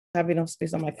have enough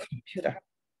space on my computer.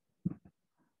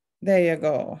 There you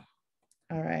go.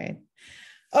 All right.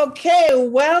 Okay,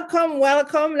 welcome.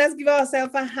 Let's give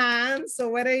ourselves a hand. So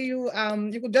whether you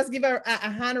could just give a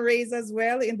hand raise as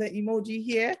well in the emoji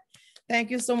here. Thank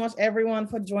you so much, everyone,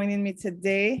 for joining me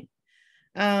today.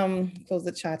 Close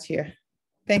the chat here.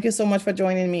 Thank you so much for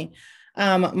joining me.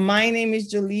 My name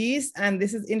is Julisse, and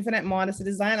this is Infinite Modesty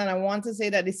Design. And I want to say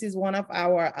that this is one of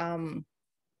our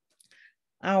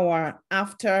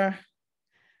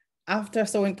after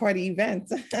sewing party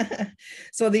event.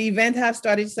 So the event has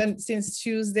started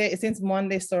since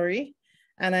Monday, sorry.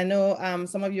 And I know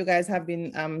some of you guys have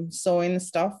been sewing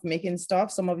stuff, making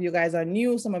stuff. Some of you guys are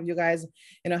new. Some of you guys,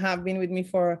 have been with me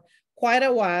for quite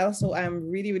a while. So I'm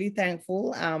really, really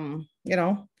thankful.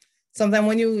 Sometimes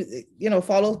when you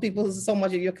follow people so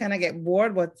much, you kind of get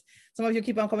bored, but some of you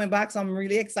keep on coming back. So I'm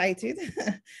really excited.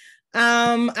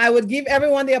 I would give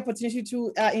everyone the opportunity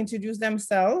to introduce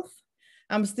themselves.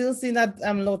 I'm still seeing that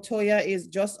Latoya is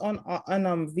just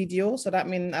on video. So that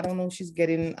means, I don't know if she's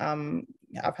getting,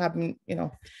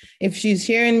 if she's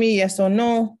hearing me, yes or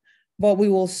no, but we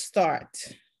will start,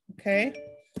 okay?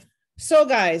 So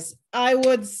guys, I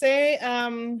would say,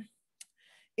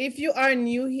 if you are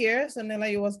new here, so Nella,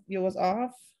 you was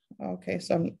off. Okay,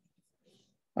 so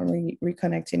I'm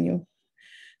reconnecting you.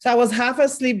 So I was half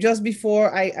asleep just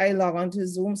before I log on to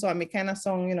Zoom. So I'm kind of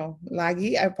sound,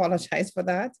 laggy. I apologize for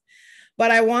that. But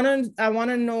I want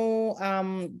to know,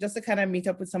 just to kind of meet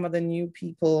up with some of the new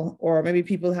people, or maybe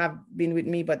people have been with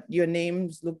me, but your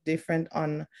names look different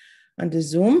on the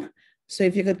Zoom. So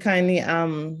if you could kindly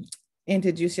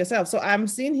introduce yourself. So I'm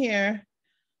seeing here.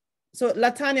 So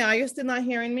Latanya, are you still not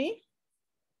hearing me?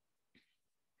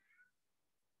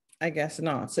 I guess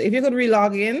not. So if you could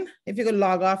relog in, if you could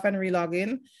log off and relog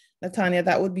in, Latanya,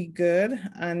 that would be good.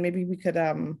 And maybe we could,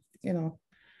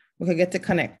 we could get to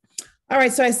connect. All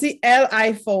right, so I see L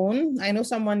iPhone. I know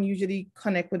someone usually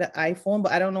connect with the iPhone,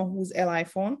 but I don't know who's L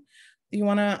iPhone. Do you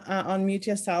want to unmute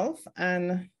yourself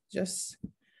and just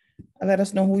let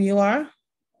us know who you are?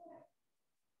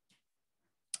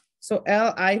 So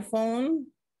L iPhone,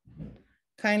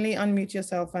 kindly unmute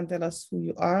yourself and tell us who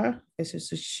you are.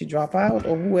 Is she drop out,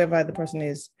 or whoever the person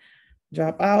is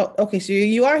drop out? Okay, so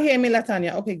you are hearing me,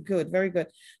 Latanya. Okay, good, very good.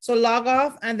 So log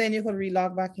off and then you can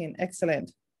relog back in.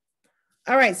 Excellent.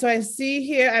 All right, so I see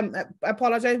here, I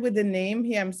apologize with the name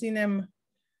here. I'm seeing them,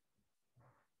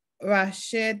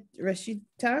 Rashida, yes.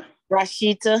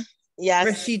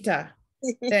 Rashida,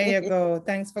 there you go.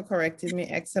 Thanks for correcting me,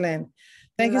 excellent.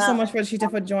 Thank you so much, Rashida,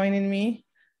 for joining me.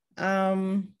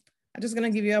 I'm just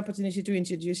gonna give you an opportunity to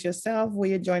introduce yourself, where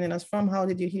you're joining us from, how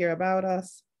did you hear about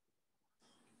us?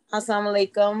 Assalamu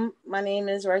alaikum. My name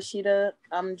is Rashida.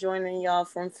 I'm joining y'all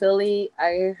from Philly.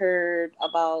 I heard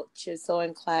about your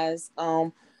sewing class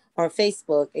on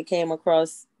Facebook. It came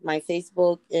across my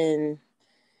Facebook and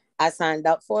I signed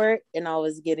up for it and I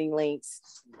was getting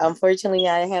links. Unfortunately,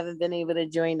 I haven't been able to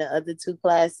join the other two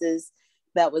classes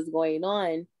that was going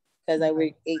on because I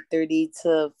work 8:30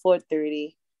 to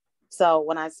 4:30. So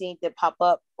when I seen it pop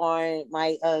up on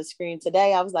my screen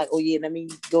today, I was like, oh yeah, let me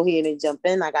go ahead and jump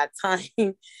in. I got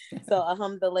time. So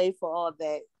alhamdulillah for all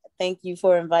that. Thank you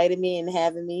for inviting me and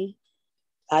having me.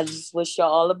 I just wish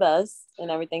y'all all the best and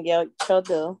everything y'all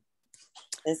do.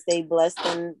 And stay blessed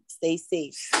and stay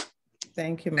safe.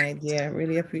 Thank you, my dear.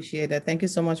 Really appreciate it. Thank you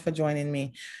so much for joining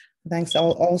me. Thanks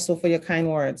also for your kind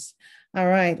words. All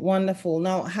right, wonderful.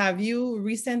 Now, have you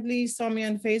recently saw me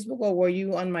on Facebook, or were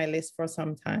you on my list for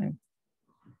some time?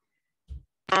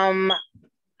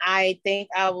 I think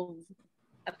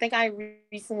I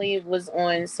recently was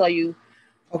on, saw you.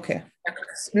 Okay.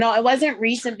 No, it wasn't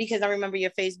recent because I remember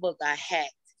your Facebook got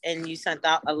hacked and you sent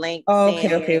out a link. Oh,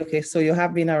 okay. So you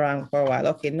have been around for a while.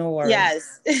 Okay, no worries.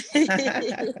 Yes.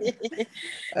 Okay,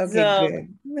 so good.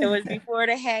 It was before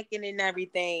the hacking and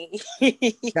everything.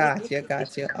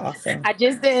 Gotcha. Awesome. I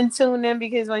just didn't tune in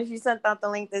because when she sent out the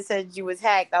link that said you was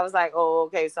hacked, I was like, oh,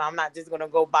 okay, so I'm not just gonna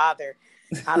go bother.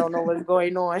 I don't know what's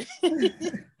going on.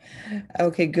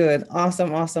 Okay, good.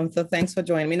 Awesome. So thanks for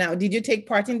joining me. Now, did you take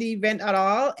part in the event at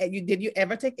all? Did you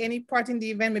ever take any part in the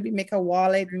event? Maybe make a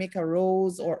wallet, make a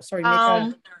rose, or sorry, make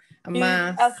a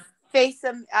mask?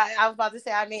 I was about to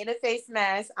say I made a face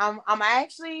mask. I'm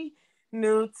actually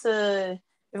new to.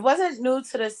 It wasn't new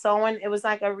to the sewing. It was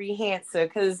like a rehancer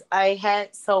because I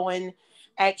had sewing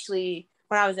actually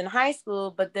when I was in high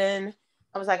school, but then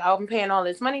I was like, I'm paying all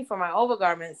this money for my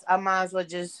overgarments. I might as well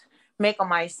just make them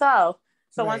myself.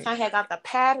 So once I had got the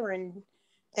pattern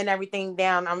and everything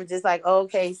down, I'm just like,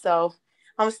 okay, so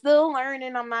I'm still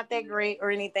learning. I'm not that great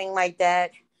or anything like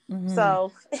that. Mm-hmm.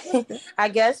 So I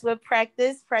guess with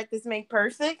practice make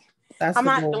perfect. That's I'm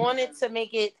the not goal. doing it to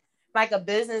make it like a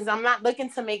business. I'm not looking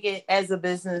to make it as a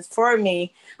business for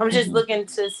me. I'm just looking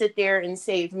to sit there and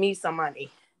save me some money.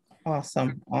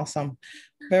 Awesome. Awesome.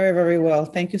 Very, very well.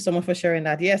 Thank you so much for sharing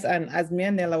that. Yes. And as me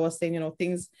and Nella was saying,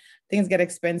 things get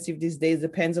expensive these days,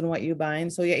 depends on what you're buying.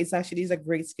 So yeah, it's a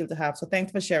great skill to have. So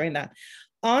thanks for sharing that.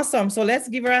 Awesome. So let's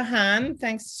give her a hand.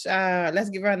 Thanks. Let's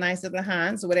give her a nice little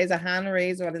hand. So whether it's a hand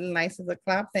raise or a little nice little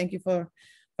clap, thank you for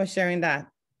sharing that.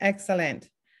 Excellent.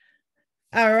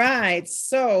 All right.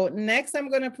 So next I'm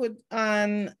going to put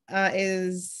on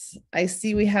is, I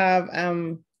see we have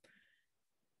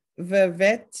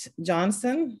Velvetti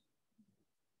Johnson.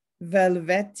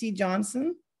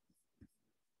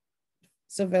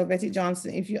 So Velvetti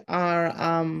Johnson, if you are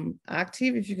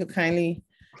active, if you could kindly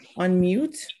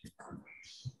unmute.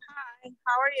 Hi,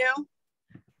 how are you?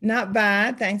 Not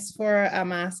bad. Thanks for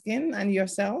asking. And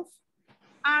yourself?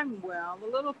 I'm well, a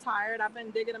little tired. I've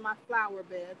been digging in my flower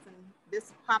beds and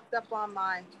this popped up on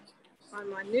my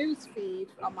news feed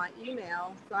on my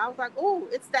email. So I was like, oh,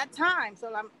 it's that time.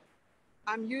 So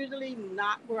I'm usually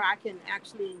not where I can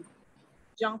actually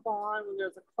jump on when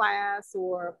there's a class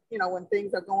or, when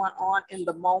things are going on in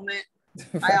the moment.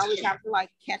 I always have to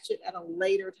like catch it at a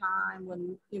later time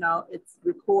when, it's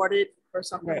recorded or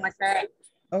something like that.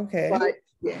 Okay. But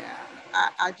yeah,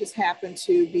 I just happen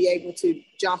to be able to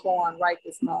jump on right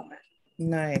this moment.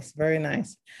 Nice. Very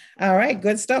nice. All right.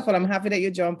 Good stuff. Well, I'm happy that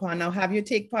you jump on. Now, have you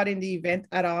take part in the event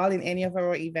at all, in any of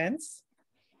our events?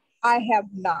 I have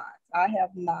not.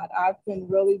 I've been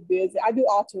really busy. I do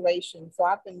alterations. So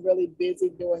I've been really busy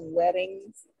doing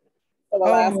weddings for the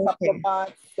last couple of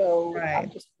months. So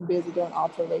I've just been busy doing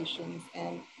alterations.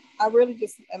 And I really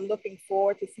just am looking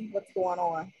forward to see what's going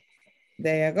on.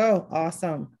 There you go.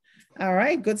 Awesome. All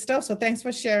right. Good stuff. So thanks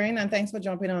for sharing and thanks for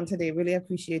jumping on today. Really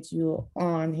appreciate you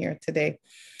on here today.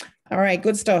 All right.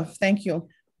 Good stuff. Thank you.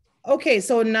 Okay,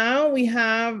 so now we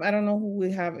have, I don't know who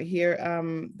we have here.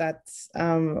 Well,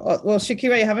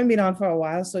 Shakira, you haven't been on for a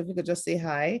while, so if you could just say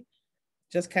hi,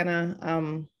 just kind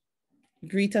of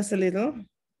greet us a little.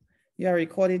 You are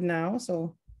recorded now,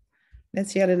 so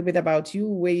let's hear a little bit about you,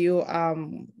 where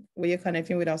you're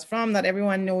connecting with us from. Not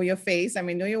everyone know your face. I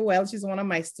mean, know you well. She's one of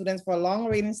my students, for long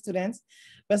reading students,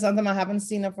 but sometimes I haven't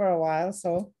seen her for a while.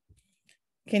 So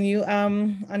can you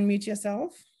unmute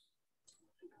yourself?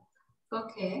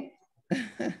 Okay.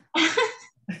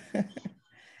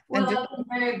 Well, I've been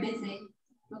very busy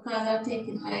because I've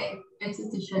taken my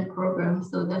esthetician program,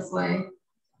 so that's why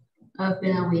I've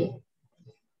been away.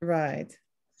 Right.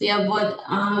 So yeah, but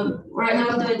right now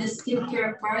I'm doing the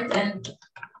skincare part, and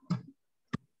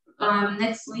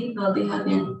next week I'll be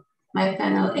having my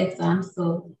final exam,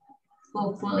 so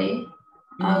hopefully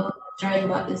I'll try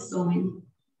about the sewing.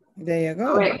 There you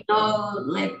go. Right now,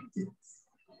 like,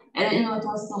 I didn't know it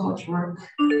was so much work.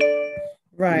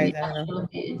 Right.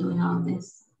 Doing all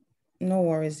this. No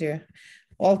worries here.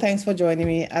 Well, thanks for joining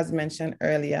me, as mentioned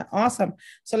earlier. Awesome.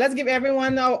 So let's give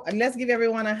everyone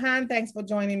a hand. Thanks for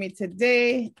joining me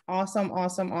today. Awesome,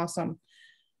 awesome, awesome.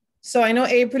 So I know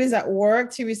April is at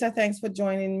work. Teresa, thanks for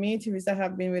joining me. Teresa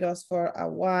have been with us for a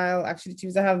while. Actually,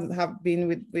 Teresa have been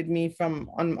with me from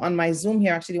on my Zoom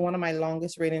here. Actually, one of my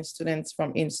longest rating students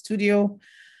from in studio.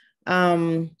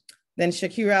 Then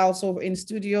Shakira also in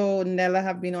studio. Nella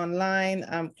have been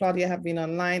online. Claudia have been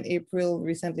online. April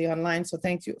recently online. So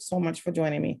thank you so much for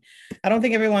joining me. I don't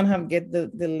think everyone have get the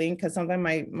link because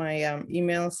sometimes my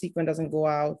email sequence doesn't go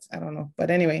out. I don't know. But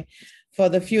anyway, for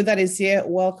the few that is here,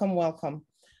 welcome, welcome.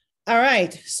 All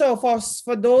right. So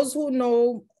for those who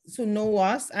know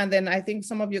us, and then I think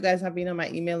some of you guys have been on my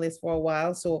email list for a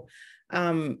while. So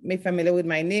be familiar with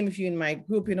my name. If you're in my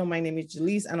group, you know my name is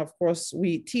Jaleese, and of course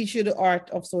we teach you the art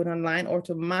of sewing online, or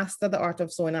to master the art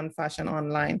of sewing and fashion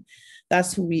online.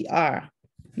 That's who we are.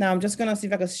 Now I'm just gonna see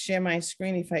if I can share my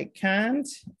screen. If I can't,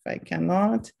 if I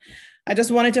cannot, I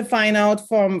just wanted to find out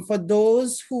for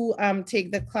those who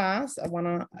take the class.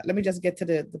 Let me just get to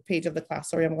the page of the class.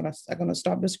 Sorry, I'm gonna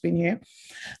stop the screen here.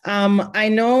 I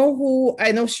know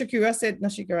Shakira said,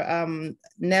 not Shakira,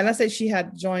 Nella said she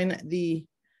had joined the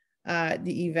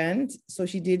event, so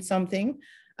she did something.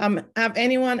 Have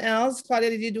anyone else? Claudia,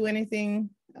 did you do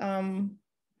anything?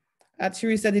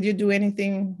 Teresa, did you do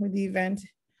anything with the event?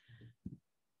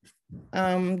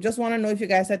 Just want to know if you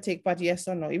guys had take part, yes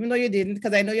or no, even though you didn't,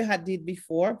 because I know you had did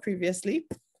before previously,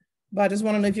 but I just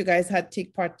want to know if you guys had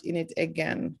take part in it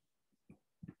again.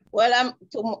 Well,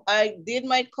 I did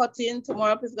my cutting.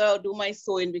 Tomorrow I'm gonna do my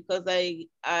sewing because I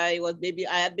had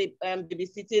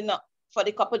babysitting for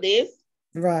the couple days.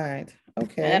 Right.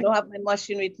 Okay. And I don't have my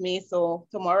machine with me, so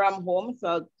tomorrow I'm home. So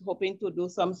I'm hoping to do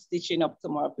some stitching up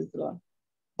tomorrow as well.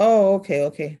 Oh, okay.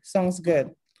 Okay. Sounds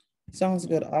good. Sounds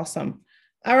good. Awesome.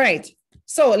 All right.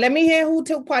 So let me hear who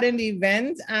took part in the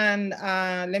event, and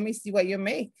let me see what you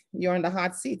make. You're in the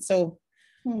hot seat. So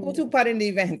who took part in the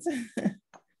event?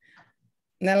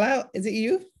 Nella, is it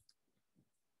you?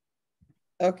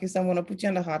 Okay, so I'm going to put you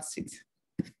on the hot seat.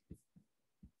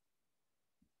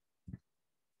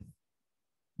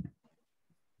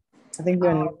 I think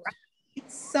you're All right.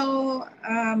 So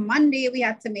Monday we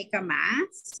had to make a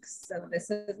mask. So this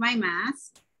is my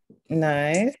mask.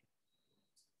 Nice.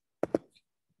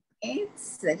 Okay,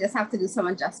 so I just have to do some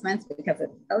adjustments because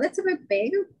it's a little bit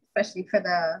big, especially for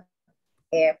the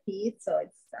earpiece. So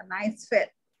it's a nice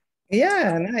fit.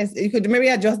 Yeah, nice. You could maybe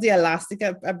adjust the elastic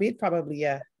a bit, probably.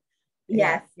 Yeah.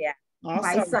 Yes, yeah.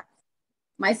 Awesome.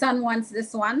 My son wants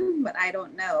this one, but I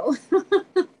don't know.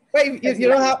 Wait, you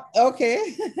don't have, okay.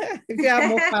 If you have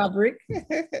more fabric.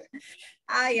 Yeah,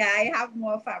 I have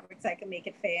more fabrics. I can make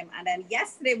it for him. And then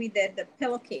yesterday we did the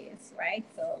pillowcase, right?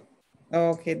 So.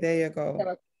 Okay, there you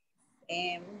go.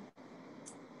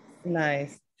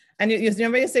 Nice. And you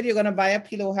remember you said you're going to buy a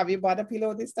pillow. Have you bought a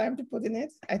pillow this time to put in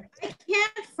it? I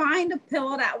can't find a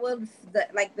pillow that will,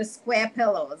 like the square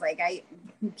pillows. Like I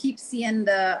keep seeing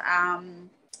the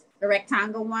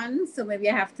rectangle ones. So maybe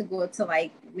I have to go to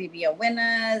like maybe a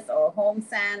Winners or Home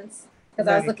Sense, because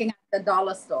I was looking at the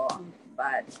dollar store,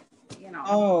 but you know.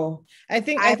 Oh, I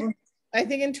think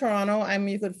in Toronto,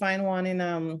 you could find one in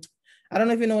I don't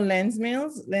know if you know Land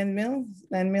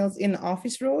Mills in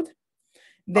Office Road.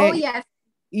 Oh yes.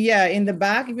 Yeah, in the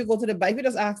back, if you go to the back, if you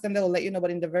just ask them, they will let you know.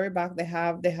 But in the very back, they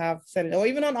have selling, or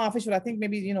even on Office Road. I think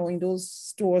maybe in those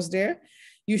stores there,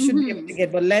 you should be able to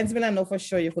get. But Lens Mill, I know for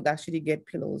sure you could actually get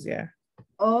pillows. Yeah.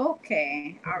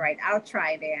 Okay. All right. I'll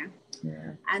try there.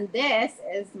 Yeah. And this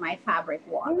is my fabric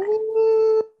wallet.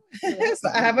 So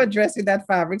I have a dress with that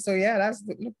fabric. So yeah, that's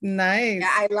nice. Yeah,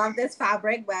 I love this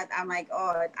fabric, but I'm like,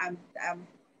 oh, I'm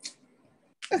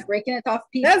breaking it off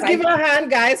piece. Let's give her a hand,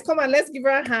 guys. Come on, let's give her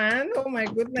a hand. Oh my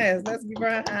goodness, let's give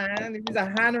her a hand. If it's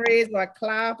a hand raise or a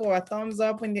clap or a thumbs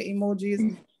up in the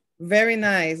emojis, very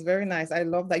nice, very nice. I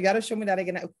love that. You got to show me that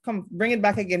again. Come, bring it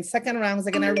back again. Second rounds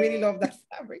again. I really love that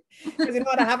fabric because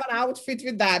I have an outfit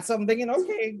with that. So I'm thinking,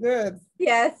 okay, good.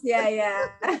 Yes, yeah.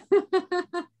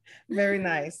 Very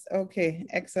nice. Okay,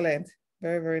 excellent.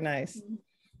 Very, very nice.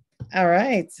 All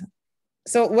right.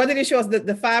 So what did you show us?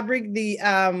 The fabric, the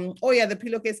the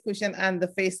pillowcase cushion and the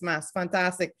face mask.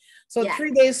 Fantastic. So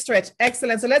 3 days stretch.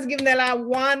 Excellent. So let's give Nella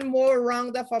one more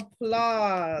round of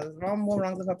applause. One more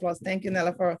round of applause. Thank you,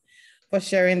 Nella, for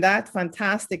sharing that.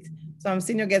 Fantastic. So I'm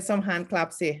seeing you get some hand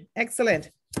claps here.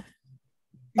 Excellent.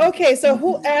 Okay, so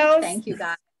who else? Thank you,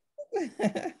 guys.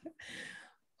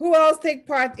 Who else take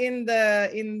part in the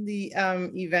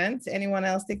event? Anyone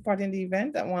else take part in the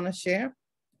event that want to share?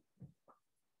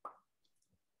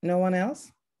 No one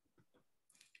else?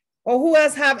 Or who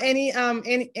else have any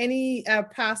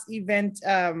past event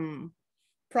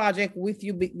project with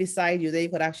you beside you that you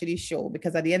could actually show?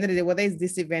 Because at the end of the day, whether it's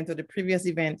this event or the previous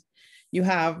event, you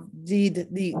have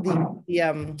the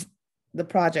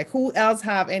project. Who else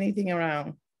have anything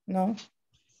around? No?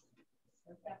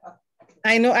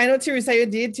 I know, Teresa, you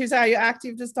did. Teresa, are you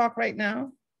active to talk right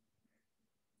now?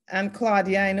 And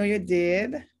Claudia, I know you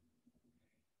did.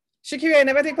 Shakira, I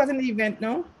never take part in the event,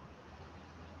 no?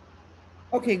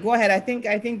 Okay, go ahead. I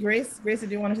think Grace,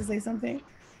 did you want to say something?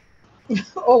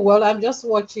 Oh, well, I'm just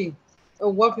watching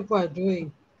what people are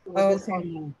doing.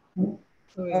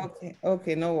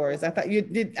 Okay, no worries. I thought you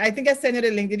did. I think I sent you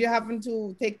the link. Did you happen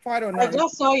to take part or not? I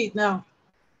just saw it now.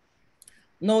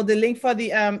 No, the link for the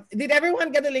did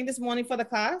everyone get the link this morning for the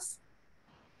class?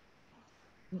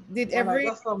 Did I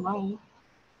just saw mine.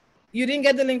 You didn't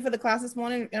get the link for the class this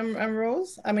morning,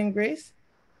 Rose? Grace?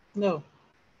 No.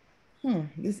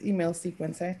 This email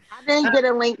sequence, eh? I didn't get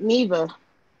a link neither.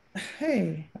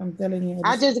 Hey, I'm telling you.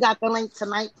 I just got the link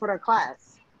tonight for the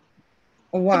class.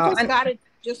 Wow. I just got it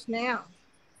just now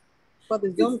for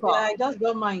the Zoom call. Yeah, I just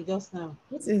got mine just now.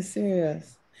 This is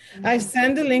serious. I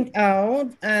send the link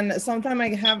out, and sometimes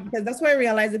I have, because that's why I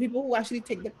realized the people who actually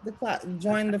take the class,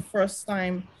 join the first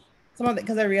time,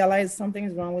 because I realized something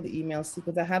is wrong with the email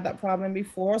sequence. I had that problem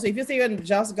before. So if you say you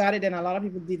just got it, then a lot of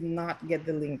people did not get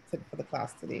the link for the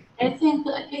class today. I think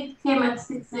it came at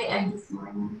 6 a.m. this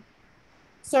morning.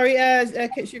 Sorry,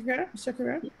 Shakira?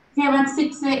 It came at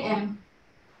 6 a.m.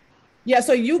 Yeah,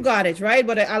 so you got it, right?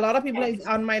 But a lot of people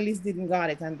on my list didn't got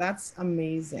it, and that's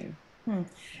amazing.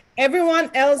 Everyone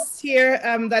else here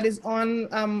that is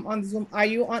on Zoom, are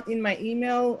you in my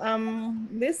email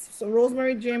list? So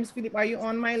Rosemary, James, Philip, are you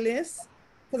on my list?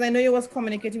 Because I know you was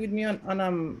communicating with me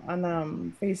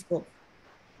on Facebook.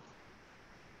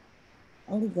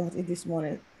 I only got it this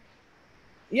morning.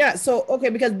 Yeah, so, okay,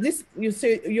 because this, you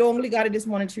say you only got it this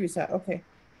morning, Teresa. Okay.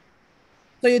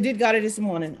 So you did got it this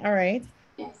morning. All right.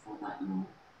 Yes, I got you.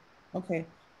 Okay.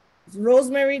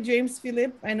 Rosemary James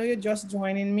Phillip, I know you're just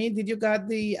joining me. Did you got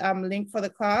the link for the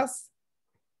class?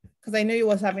 Because I know you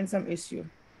was having some issue.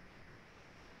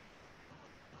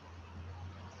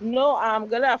 No,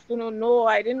 good afternoon. No,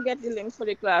 I didn't get the link for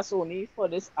the class, only for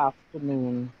this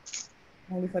afternoon.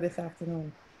 Only for this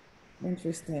afternoon.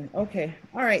 Interesting. Okay.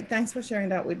 All right. Thanks for sharing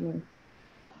that with me.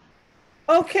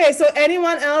 Okay. So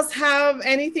anyone else have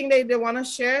anything they want to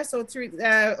share? So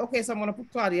okay. So I'm gonna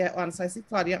put Claudia on. So I see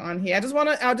Claudia on here. I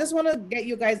just wanna get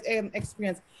you guys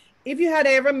experience. If you had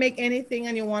ever make anything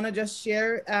and you want to just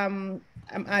share,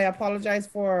 I apologize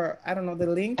for, I don't know, the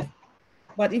link.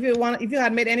 But if you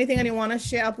had made anything and you want to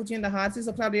share, I'll put you in the hot seat.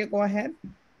 So Claudia, go ahead.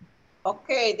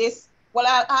 Okay, well,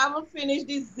 I haven't finished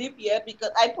this zip yet because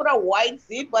I put a white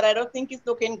zip, but I don't think it's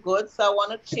looking good. So I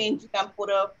want to change it and put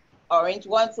a orange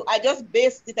one. So I just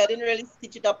basted it. I didn't really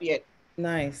stitch it up yet.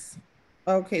 Nice.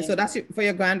 Okay, so that's for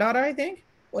your granddaughter, I think?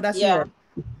 Or that's Yeah,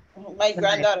 my Nice.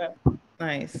 granddaughter.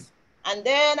 Nice. And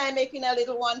then I'm making a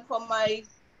little one for my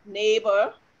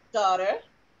neighbor daughter,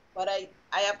 but I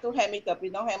have to hem it up.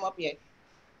 It's not hem up yet.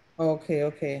 Okay,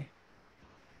 okay.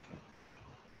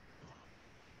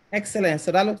 Excellent.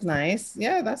 So that looks nice.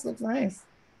 Yeah, that looks nice.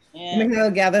 Yeah. Making a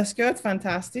little gather skirt,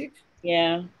 fantastic.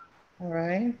 Yeah. All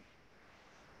right.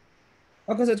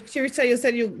 Okay, so Teresa, you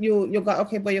said you got,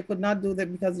 okay, but you could not do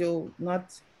that because you're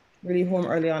not really home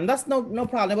early on. That's no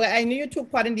problem. But I knew you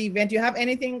took part in the event. You have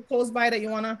anything close by that you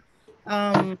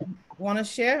wanna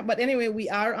share? But anyway, we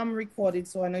are recorded,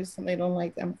 so I know somebody don't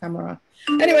like camera.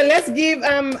 Anyway, let's give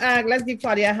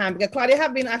Claudia a hand, because Claudia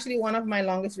have been actually one of my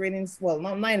longest ratings, well,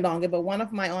 not my longest, but one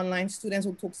of my online students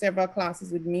who took several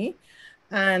classes with me,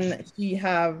 and she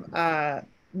have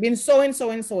been sewing.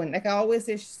 Like I always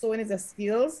say, sewing is a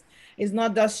skills. It's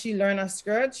not just she learn a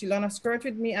skirt. She learned a skirt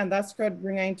with me, and that skirt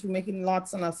bring her into making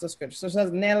lots and lots of skirts. So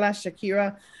there's Nella,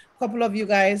 Shakira, a couple of you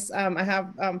guys. I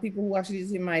have people who actually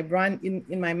is in my brand,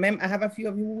 in my I have a few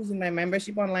of you who's in my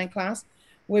membership online class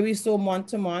where we sew month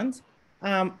to month.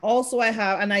 Also, I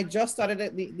have, and I just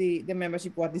started the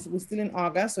membership. We're still in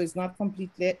August, so it's not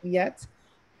complete yet.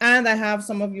 And I have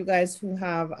some of you guys who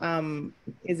have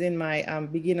is in my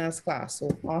beginners class.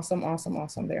 So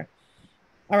awesome there.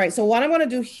 All right, so what I'm gonna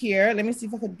do here, let me see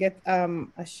if I could get a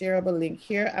shareable link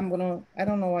here. I don't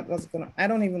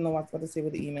even know what to say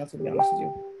with the email, to be honest with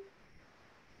you.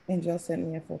 Angel sent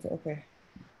me a photo, okay.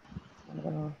 I'm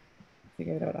gonna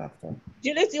figure it out after.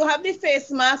 Julius, you have the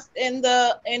face mask in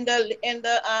the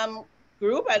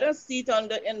group. I don't see it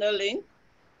on in the link,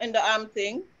 in the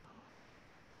thing.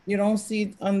 You don't see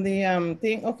it on the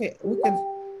thing? Okay, we could.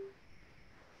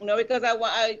 No, because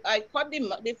I cut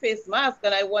the face mask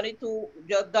and I wanted to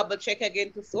just double check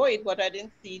again to sew it, but I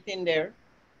didn't see it in there.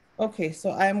 Okay, so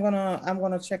I'm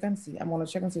gonna check and see. I'm gonna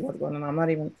check and see what's going on. I'm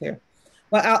not even clear.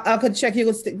 But I could check. You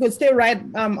could stay right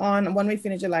on when we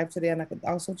finish the live today, and I could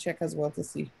also check as well to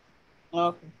see.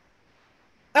 Okay.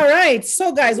 All right.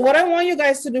 So guys, what I want you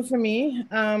guys to do for me,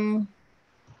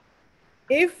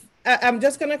 if I'm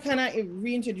just gonna kind of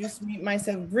reintroduce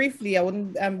myself briefly. I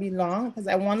wouldn't be long because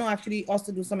I want to actually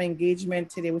also do some engagement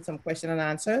today with some question and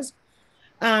answers.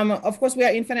 Of course, we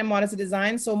are Infinite Modesty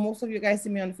Design, so most of you guys see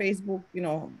me on Facebook. You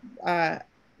know,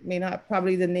 may not,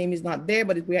 probably the name is not there,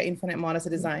 but we are Infinite Modesty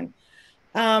Design.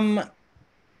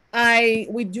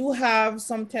 We do have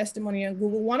some testimony on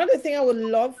Google. One of the things I would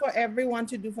love for everyone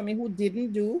to do for me who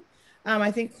didn't do,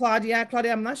 I think Claudia,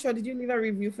 I'm not sure, did you leave a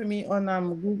review for me on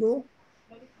Google?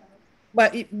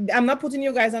 But I'm not putting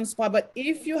you guys on spot, but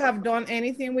if you have done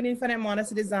anything with Infinite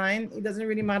Modesty Design, it doesn't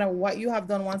really matter what you have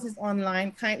done once it's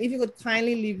online. If you could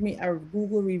kindly leave me a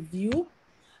Google review.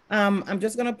 I'm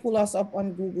just gonna pull us up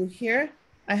on Google here.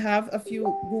 I have a few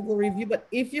Google reviews, but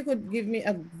if you could give me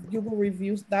a Google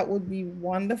reviews, that would be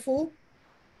wonderful.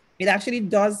 It actually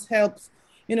does help,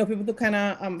 you know, people to kind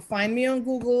of find me on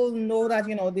Google, know that,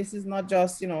 you know, this is not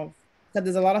just, you know, because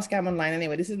there's a lot of scam online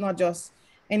anyway. This is not just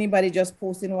anybody just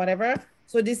posting whatever.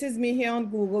 So this is me here on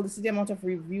Google. This is the amount of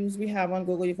reviews we have on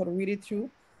Google. You could read it through.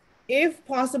 If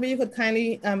possible, you could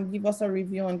kindly give us a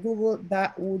review on Google.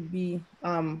 That would be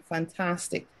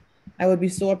fantastic. I would be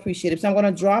so appreciative. So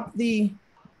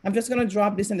I'm just gonna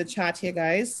drop this in the chat here,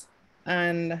 guys.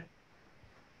 And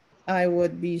I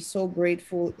would be so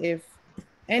grateful if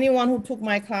anyone who took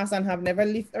my class and have never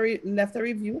left a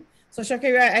review. So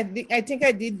Shakira, I think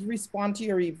I did respond to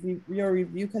your review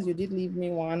because you did leave me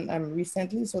one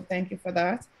recently. So thank you for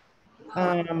that.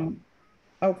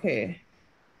 Okay.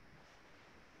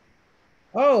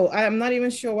 Oh, I'm not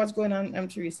even sure what's going on,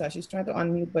 Teresa. She's trying to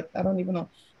unmute, but I don't even know.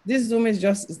 This Zoom is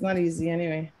just, it's not easy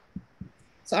anyway.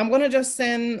 So I'm gonna just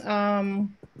send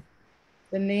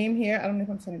the name here. I don't know if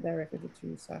I'm sending directly to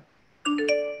you,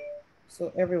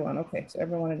 so everyone, okay, so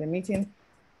everyone in the meeting.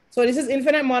 So this is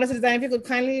Infinite Modesty Design. If you could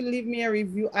kindly leave me a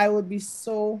review, I would be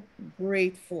so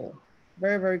grateful.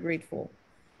 Very, very grateful.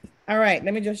 All right,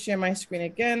 let me just share my screen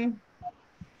again.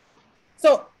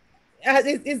 So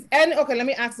okay, let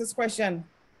me ask this question.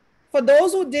 For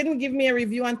those who didn't give me a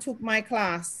review and took my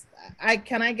class,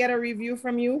 can I get a review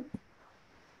from you?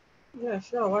 Yeah,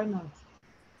 sure, why not?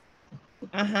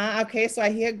 Okay, so I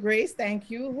hear Grace, thank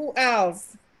you. Who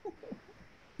else?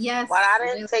 Yes. Well, I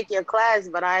didn't take your class,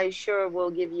 but I sure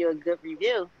will give you a good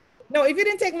review. No, if you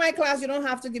didn't take my class, you don't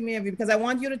have to give me a review, because I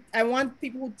want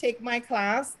people who take my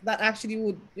class that actually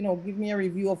would, give me a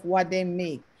review of what they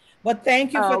make. But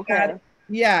thank you for that.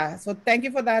 Yeah, so thank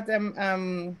you for that,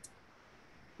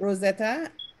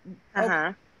 Rosetta.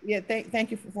 Yeah,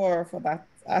 thank you for that.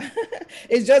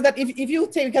 It's just that if you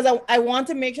take, because I want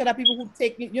to make sure that people who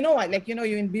take me, what,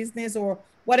 you're in business or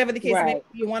whatever the case may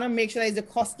be, you want to make sure that it's a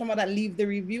customer that leave the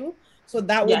review. So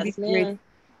that would be great.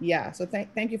 Yeah, so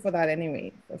thank you for that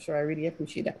anyway, for sure. I really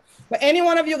appreciate that. But any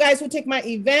one of you guys who take my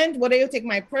event, whether you take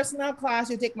my personal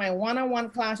class, you take my one-on-one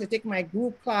class, you take my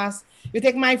group class, you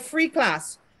take my free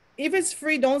class. If it's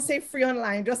free, don't say free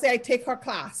online, just say I take her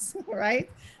class, right?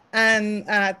 And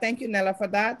thank you, Nella, for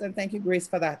that. And thank you, Grace,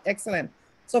 for that. Excellent.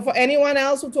 So for anyone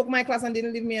else who took my class and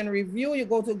didn't leave me a review, you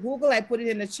go to Google, I put it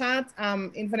in the chat,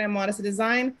 Infinite Modesty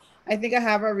Design. I think I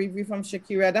have a review from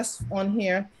Shakira, that's on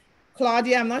here.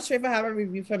 Claudia, I'm not sure if I have a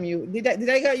review from you. Did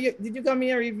you give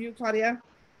me a review, Claudia?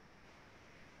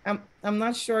 I'm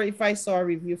not sure if I saw a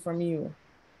review from you.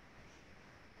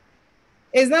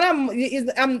 It's not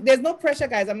there's no pressure,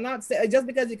 guys. I'm not saying just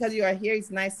because you are here,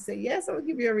 it's nice to say yes, I'll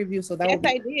give you a review. So that yes,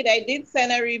 I did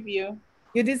send a review.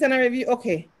 You did send a review?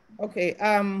 Okay.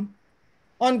 On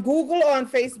Google or on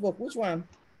Facebook? Which one?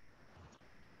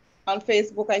 On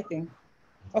Facebook, I think.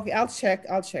 Okay, I'll check.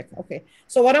 Okay.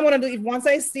 So what I'm gonna do, if once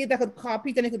I see it, I could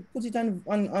copy it and I could put it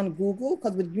on Google,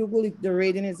 because with Google the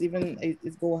rating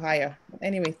is go higher.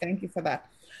 Anyway, thank you for that.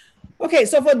 Okay,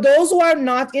 so for those who are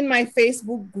not in my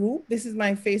Facebook group, this is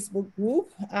my Facebook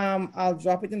group. I'll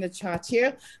drop it in the chat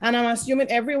here. And I'm assuming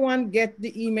everyone get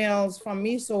the emails from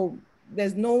me. So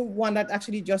there's no one that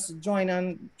actually just joined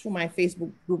on to my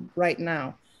Facebook group right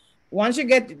now. Once you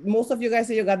get, most of you guys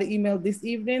say you got the email this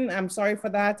evening. I'm sorry for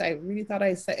that. I really thought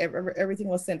I said everything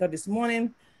was sent out this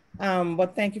morning.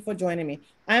 But thank you for joining me.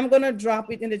 I'm gonna drop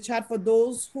it in the chat for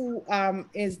those who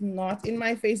is not in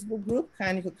my Facebook group.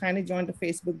 You could kindly join the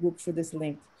Facebook group through this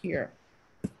link here.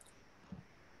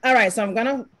 All right, so I'm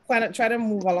gonna try to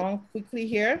move along quickly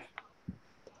here,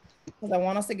 because I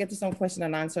want us to get to some question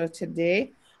and answer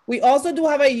today. We also do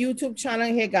have a YouTube channel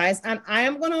here, guys, and I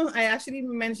actually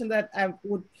mentioned that I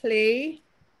would play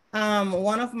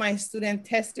one of my student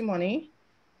testimony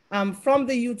from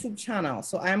the YouTube channel.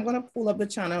 So I'm gonna pull up the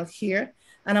channel here,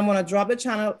 and I'm gonna drop the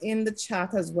channel in the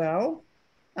chat as well.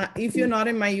 If you're not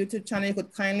in my YouTube channel, you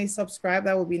could kindly subscribe.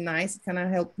 That would be nice. It kind of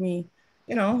help me,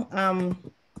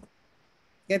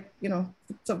 get,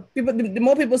 so people, the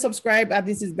more people subscribe,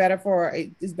 this is better for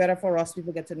us.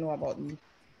 People get to know about me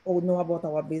or know about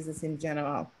our business in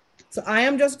general. So I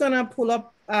am just gonna pull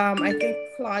up, I think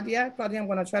Claudia, I'm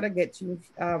gonna try to get you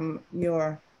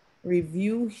your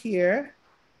review here.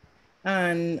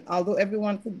 And although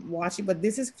everyone could watch it, but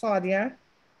this is Claudia.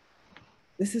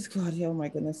 Oh my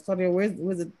goodness, Claudia, where's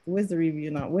the review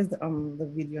now? Where's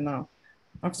the video now?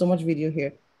 I have so much video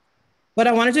here. But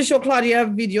I wanted to show Claudia a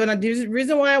video, and the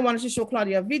reason why I wanted to show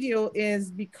Claudia a video is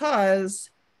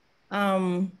because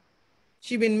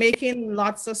she's been making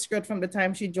lots of skirt from the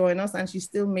time she joined us, and she's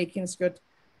still making skirt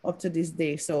up to this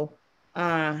day. So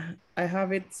I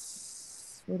have it.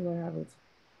 Where do I have it?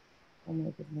 Oh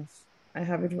my goodness. I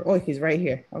have it. Oh, he's right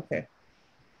here. Okay.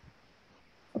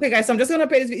 Okay, guys, so I'm just gonna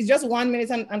play this. It's just 1 minute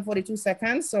and 42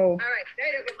 seconds. So. All right,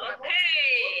 there you go.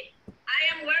 Okay, I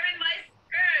am wearing my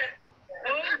skirt.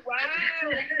 Oh wow!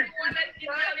 One of the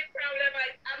only problem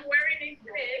I'm wearing it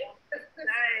today.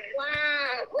 Nice.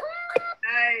 Wow.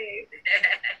 Nice.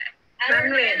 And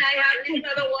then I have this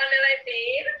other one that I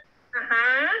made.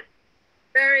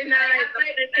 Very nice. I have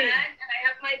my bag, and I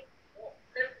have my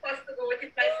first to go with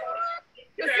it.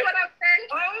 You see what I'm saying?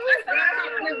 Oh,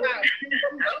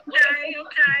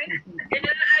 okay.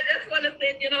 I just want to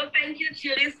say, thank you,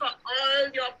 Julie, for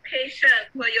all your patience,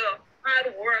 for your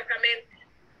hard work. I mean,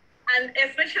 and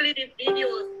especially the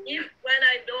videos. If when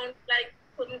I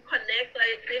couldn't connect,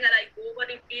 and I go over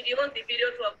the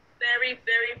videos were very,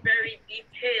 very, very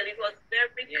detailed. It was very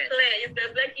clear. It's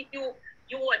just like if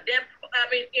you were there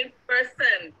in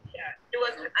person. Yeah. It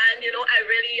was, and you know, I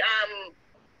really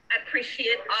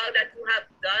appreciate all that you have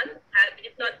done. Had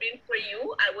it not been for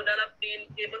you, I would not have been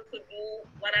able to do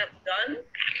what I've done.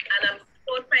 And I'm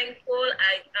so thankful.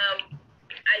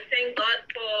 I thank God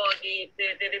for the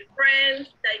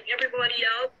friends, like everybody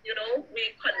else, you know,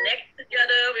 we connect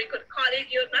together. We could call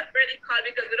it, you not really call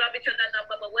because we don't have each other's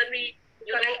number, but when we,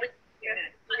 you know,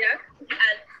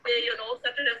 and say, you know,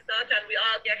 such and such, and we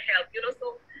all get help, you know.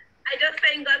 So I just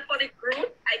thank God for the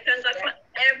group. I thank God for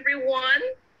everyone,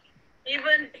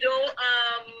 even though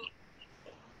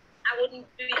I wouldn't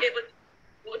be able to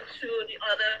go through the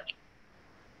other.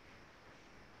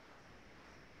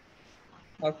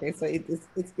 Okay, so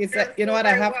it's a, you know what,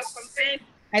 I have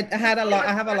I have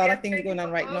a lot of things going on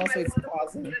right now, so it's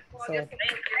pausing.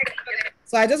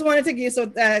 So I just wanted to give,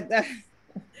 so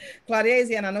Claudia is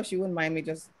here, and I know she wouldn't mind me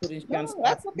just putting you on spot.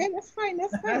 That's okay, that's fine,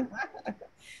 that's fine.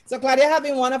 So Claudia have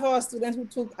been one of our students who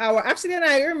took our, actually, and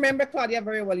I remember Claudia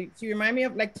very well. She reminded me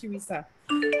of like Teresa.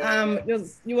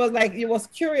 You was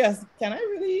curious, can I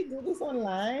really do this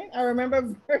online? I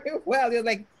remember very well. You're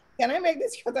like, can I make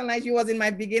this short online? She was in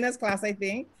my beginners class, I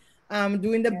think,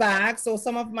 doing the bag. So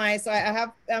some of my, so I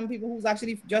have people who's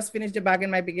actually just finished the bag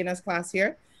in my beginners class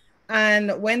here.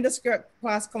 And when the skirt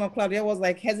class come up, Claudia was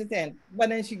like hesitant, but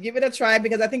then she gave it a try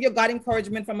because I think you got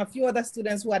encouragement from a few other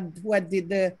students who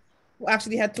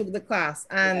actually had took the class,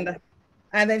 and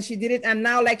then she did it. And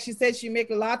now, like she said, she make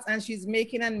lots, and she's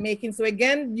making and making. So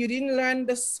again, you didn't learn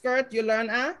the skirt, you learn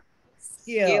a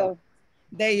skill.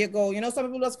 There you go. You know, some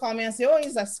people just call me and say, oh,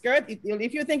 it's a skirt.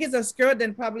 If you think it's a skirt,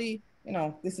 then probably, you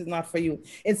know, this is not for you.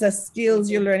 It's a skills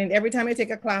you're learning every time you take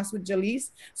a class with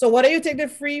Jaleese. So whether you take the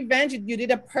free event, you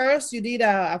did a purse, you did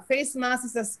a face mask,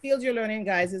 it's a skills you're learning,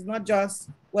 guys. It's not just,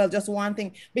 well, just one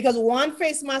thing. Because one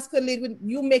face mask could lead with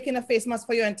you making a face mask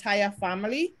for your entire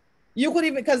family. You could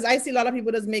even, because I see a lot of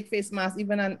people just make face masks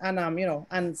even and you know,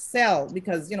 and sell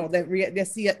because, you know, they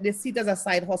see it as a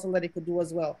side hustle that they could do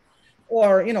as well.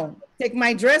 Or, you know, take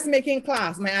my dressmaking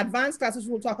class, my advanced class, which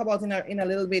we'll talk about in a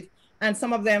little bit. And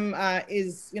some of them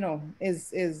is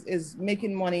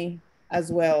making money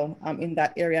as well in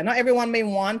that area. Not everyone may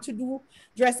want to do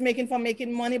dressmaking for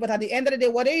making money, but at the end of the day,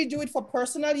 whether you do it for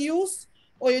personal use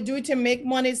or you do it to make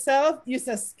money itself, use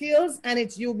the skills, and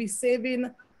you'll be saving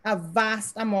a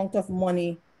vast amount of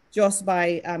money just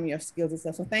by your skills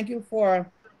itself. So thank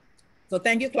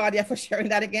you, Claudia, for sharing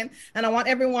that again. And I want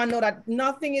everyone to know that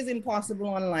nothing is impossible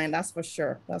online. That's for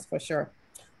sure. That's for sure.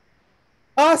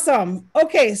 Awesome.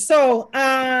 Okay, so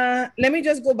let me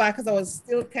just go back because I was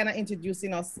still kind of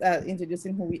introducing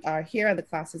who we are here and the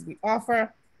classes we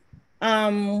offer.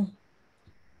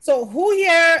 So who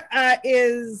here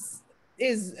is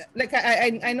like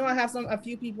I know I have a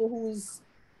few people who's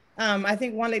I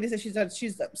think one lady said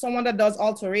she's someone that does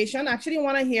alteration. I actually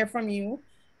want to hear from you.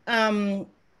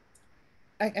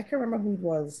 I can't remember who it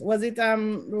was. Was it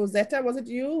Rosetta? Was it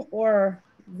you or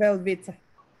Velveta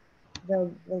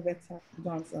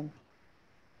Johnson?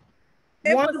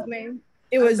 It was me.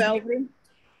 It was Velveta.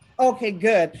 Okay,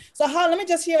 good. So let me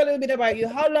just hear a little bit about you.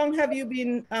 How long have you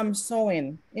been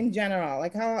sewing in general?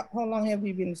 Like how long have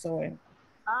you been sewing?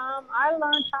 I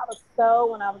learned how to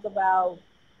sew when I was about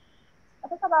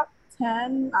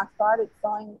 10. I started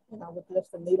sewing, you know, with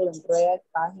just a needle and thread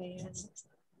by hand.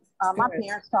 My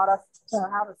parents taught us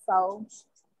how to sew.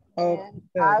 And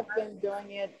I've been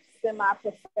doing it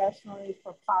semi-professionally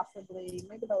for possibly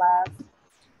maybe the last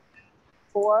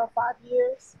 4 or 5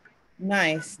 years.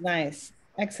 Nice.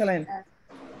 Excellent.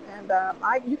 And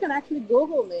you can actually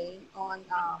Google me on,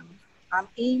 I'm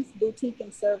Eve's Boutique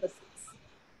and Services.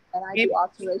 And I do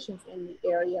alterations in the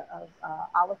area of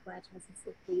Olive Branch,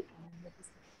 Mississippi, and Mississippi.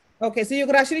 Okay, so you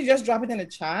could actually just drop it in the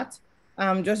chat.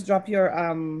 Just drop your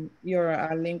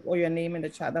link or your name in the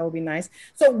chat. That would be nice.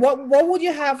 So what would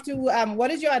you have to,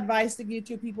 what is your advice to give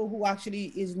to people who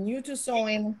actually is new to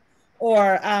sewing?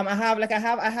 Or I have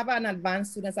an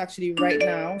advanced student actually right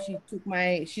now.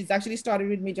 She's actually started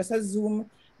with me just as Zoom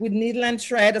with needle and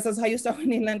thread. This is how you start with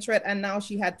needle and thread. And now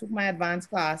she took my advanced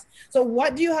class. So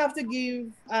what do you have to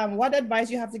give, what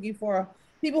advice you have to give for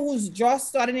people who's just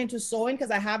starting into sewing?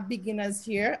 Because I have beginners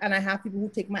here and I have people who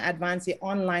take my advanced here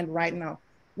online right now.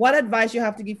 What advice you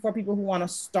have to give for people who want to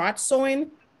start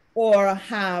sewing or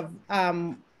have,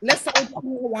 let's start with people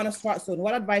who want to start sewing.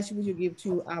 What advice would you give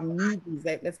to newbies?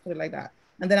 Like, let's put it like that.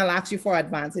 And then I'll ask you for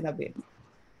advance in a bit.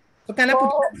 So kind of put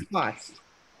you on the spot.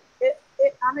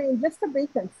 I mean, just to be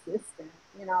consistent,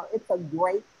 you know, it's a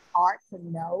great art to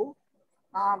know.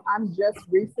 I'm just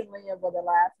recently, over the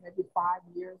last maybe 5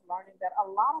 years, learning that a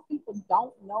lot of people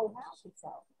don't know how to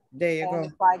sew. There you And go.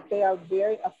 it's like they are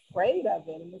very afraid of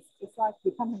it. And it's like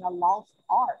becoming a lost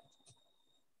art.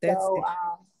 That's So it.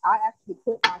 I actually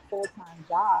quit my full-time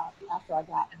job after I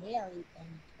got married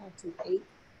in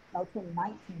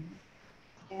 2019.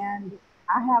 And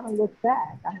I haven't looked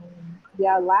back. I mean,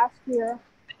 yeah, last year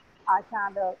I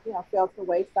kind of, fell to the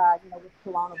wayside, with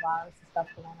coronavirus and stuff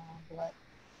going on. But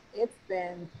it's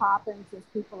been popping since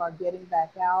people are getting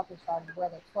back out. They're starting to wear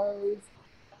their clothes.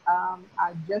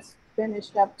 I just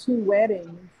finished up two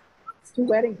wedding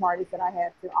parties that I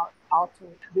had to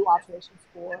do alterations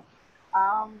for.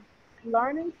 Um,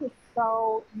 Learning to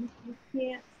sew, you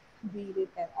can't beat it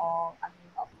at all. I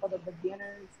mean, for the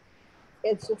beginners,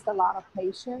 it's just a lot of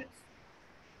patience,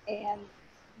 and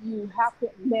you have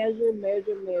to measure,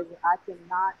 measure, measure. I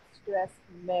cannot stress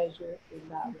measure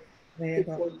enough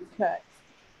before you cut.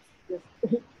 Just,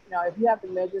 if you have to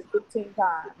measure 15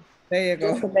 times, there you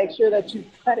go. just to make sure that you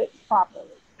cut it properly.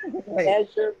 Right.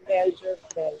 Measure, measure,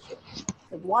 measure.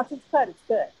 Because once it's cut, it's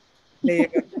cut. There you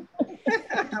go.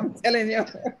 I'm telling you.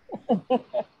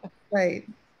 Right.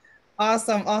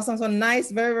 Awesome. Awesome. So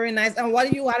nice. Very, very nice. And what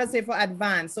do you want to say for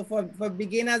advanced? So for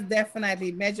beginners,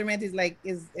 definitely measurement is like,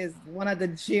 is one of the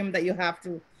gym that you have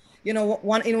to,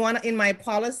 in my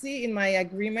policy, in my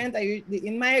agreement,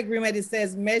 in my agreement, it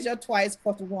says measure twice,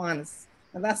 cut once.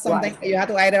 And that's something you have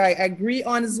to either agree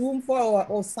on Zoom for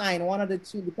or sign, one of the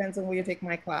two, depends on where you take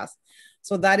my class.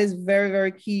 So that is very,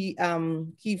 very key,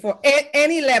 key for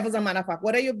any levels, as a matter of fact,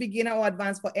 whether you're beginner or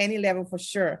advanced, for any level, for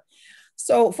sure.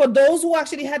 So for those who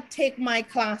actually had take my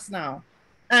class now,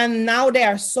 and now they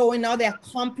are sewing, now they are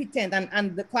competent,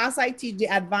 and the class I teach, the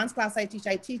advanced class I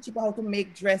teach people how to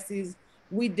make dresses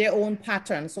with their own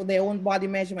pattern, so their own body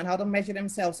measurement, how to measure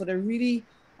themselves. So they're really,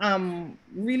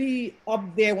 really up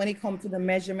there when it comes to the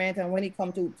measurement and when it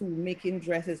comes to making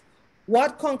dresses.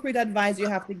 What concrete advice you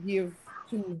have to give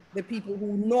to the people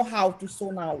who know how to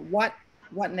sew now? What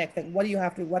next? Like, what do you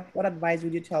have to, what advice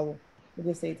would you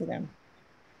say to them?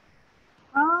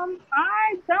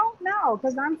 I don't know,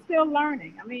 because I'm still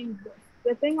learning. I mean,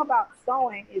 the thing about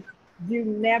sewing is you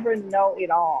never know it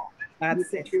all.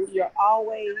 That's it. You're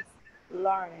always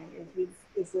learning.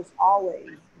 It's just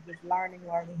always just learning.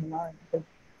 Because,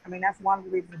 I mean, that's one of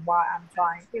the reasons why I'm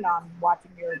trying, I'm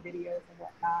watching your videos and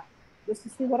whatnot, just to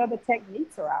see what other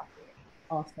techniques are out there.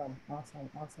 Awesome, awesome,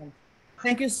 awesome.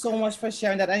 Thank you so much for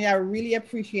sharing that. And I really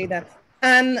appreciate that.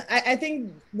 And I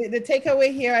think the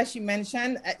takeaway here, as she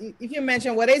mentioned, if you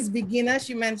mention what is beginner,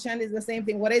 she mentioned is the same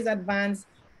thing. What is advanced?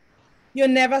 You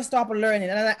never stop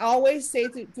learning. And I always say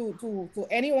to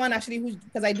anyone actually,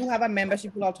 because I do have a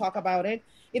membership, we'll talk about it.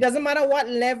 It doesn't matter what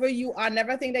level you are.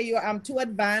 Never think that I'm too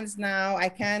advanced now. I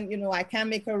can't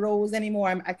make a rose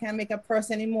anymore. I can't make a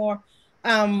purse anymore.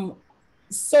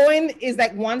 Sewing is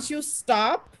like, once you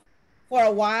stop for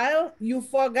a while, you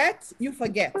forget.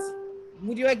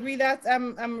 Would you agree that,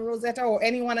 Rosetta, or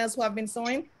anyone else who have been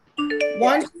sewing?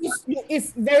 Once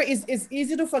it's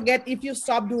easy to forget if you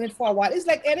stop doing it for a while. It's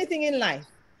like anything in life.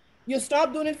 You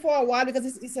stop doing it for a while because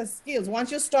it's a skills.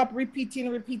 Once you stop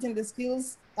repeating the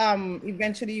skills,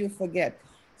 eventually you forget.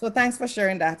 So thanks for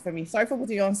sharing that for me. Sorry for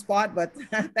putting you on spot, but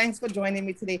thanks for joining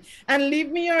me today. And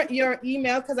leave me your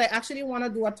email, because I actually want to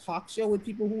do a talk show with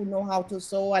people who know how to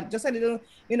sew, and just a little,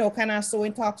 kind of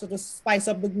sewing talk, so to spice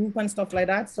up the group and stuff like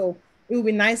that. So it would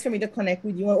be nice for me to connect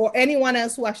with you, or anyone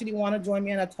else who actually want to join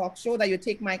me on a talk show, that you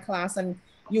take my class and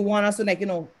you want us to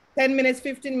 10 minutes,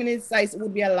 15 minutes size, it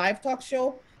would be a live talk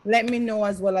show. Let me know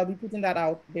as well. I'll be putting that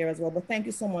out there as well. But thank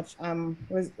you so much,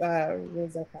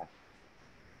 Rosetta.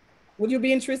 Would you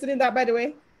be interested in that, by the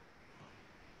way?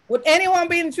 Would anyone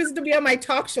be interested to be on my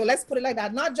talk show? Let's put it like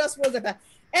that. Not just Rosetta.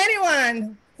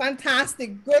 Anyone?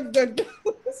 Fantastic. Good.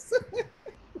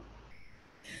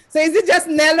 So is it just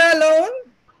Nella alone?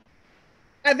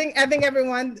 I think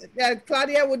everyone.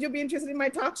 Claudia, would you be interested in my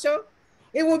talk show?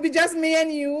 It would be just me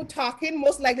and you talking.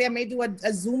 Most likely I may do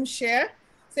a Zoom share.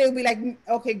 So it'll be like,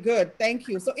 okay, good. Thank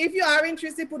you. So if you are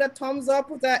interested, put a thumbs up,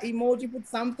 put an emoji, put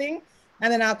something,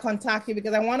 and then I'll contact you,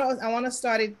 because I want to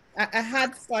start it. I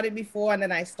had started before and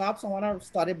then I stopped. So I want to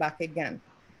start it back again.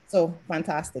 So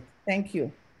fantastic. Thank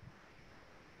you.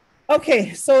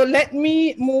 Okay, so let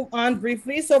me move on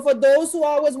briefly. So for those who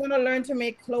always want to learn to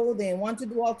make clothing, want to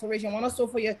do alteration, want to sew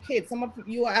for your kids. Some of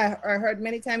you, I heard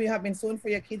many times, you have been sewing for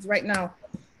your kids right now.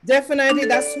 Definitely,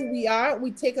 that's who we are.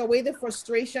 We take away the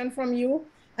frustration from you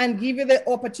and give you the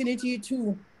opportunity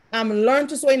to learn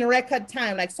to sew in record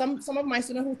time. Like some of my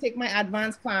students who take my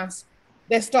advanced class,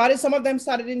 some of them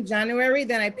started in January.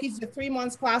 Then I teach the 3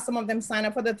 months class. Some of them sign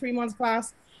up for the 3 months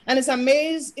class. And it's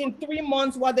amazing in 3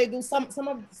 months what they do. Some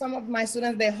of my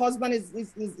students, their husband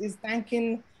is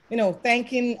thanking you know,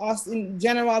 thanking us in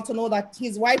general to know that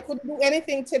his wife couldn't do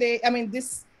anything today. I mean,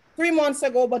 this 3 months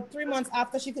ago, but 3 months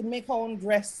after she could make her own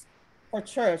dress for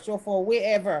church or for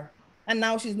wherever. And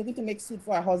now she's looking to make suit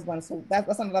for her husband. So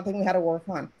that's another thing we had to work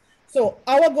on. So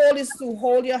our goal is to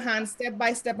hold your hand step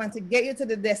by step and to get you to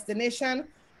the destination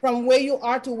from where you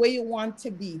are to where you want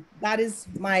to be. That is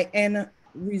my end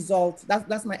result.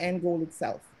 That's my end goal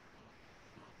itself.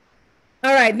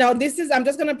 All right, now this is, I'm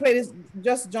just gonna play this,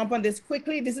 just jump on this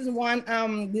quickly. This is one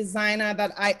designer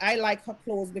that I like her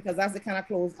clothes because that's the kind of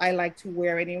clothes I like to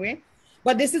wear anyway.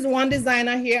 But this is one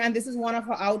designer here, and this is one of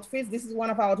her outfits. This is one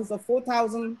of her outfits of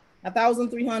 4,000,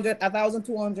 1,300,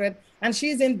 1,200, and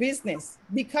she's in business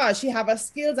because she have her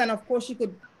skills, and of course she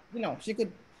could, you know, she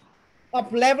could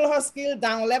up level her skill,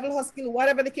 down level her skill,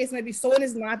 whatever the case may be. Sewing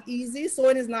is not easy.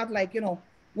 Sewing is not like, you know,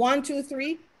 1, 2,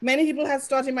 3. Many people have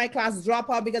started my class drop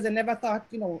out because they never thought,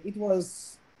 you know, it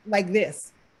was like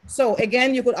this. So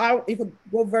again, you could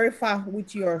go very far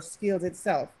with your skills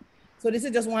itself. So this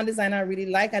is just one design I really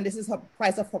like, and this is her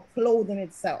price of her clothing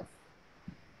itself.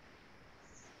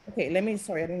 Okay,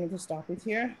 sorry, I didn't need to stop it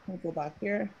here. Let me go back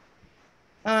here.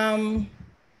 All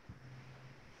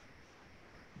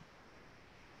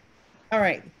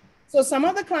right. So some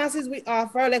of the classes we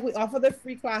offer, like we offer the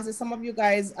free classes. Some of you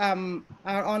guys are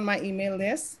on my email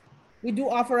list. We do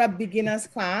offer a beginner's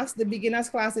class. The beginner's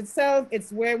class itself,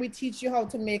 it's where we teach you how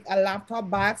to make a laptop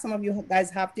bag. Some of you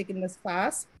guys have taken this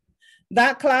class.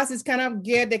 That class is kind of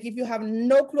geared, like if you have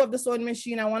no clue of the sewing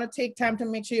machine, I want to take time to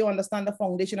make sure you understand the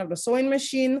foundation of the sewing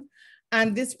machine.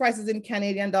 And this price is in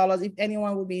Canadian dollars. If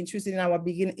anyone would be interested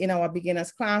in our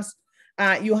beginner's class,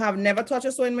 you have never touched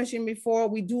a sewing machine before,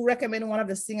 we do recommend one of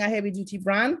the Singer heavy duty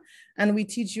brand, and we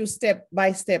teach you step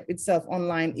by step itself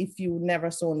online if you never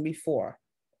sewn before.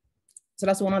 So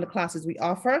that's one of the classes we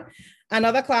offer.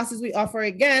 Another classes we offer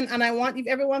again, and I want, if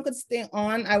everyone could stay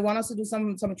on, I want us to do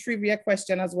some trivia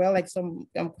question as well, like some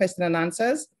question and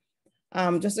answers,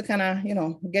 just to kind of, you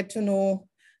know, get to know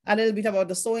a little bit about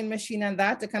the sewing machine and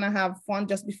that, to kind of have fun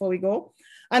just before we go.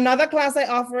 Another class I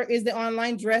offer is the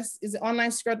online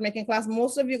skirt making class.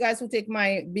 Most of you guys who take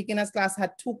my beginner's class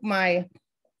had took my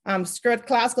skirt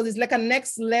class, because it's like a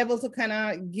next level to kind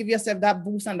of give yourself that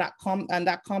boost and that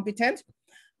competent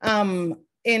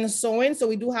in sewing. So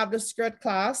we do have the skirt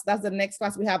class. That's the next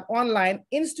class we have online.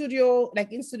 In studio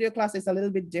class is a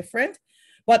little bit different,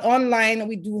 but online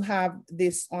we do have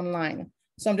this online.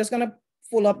 So I'm just gonna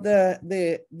pull up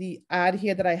the ad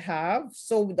here that I have.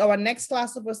 So our next class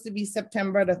is supposed to be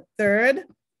September the 3rd.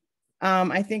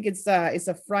 I think it's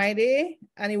a Friday,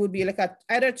 and it would be like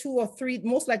either 2 or 3,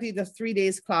 most likely the 3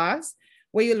 days class,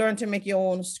 where you learn to make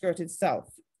your own skirt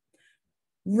itself.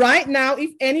 Right now,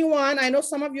 if anyone, I know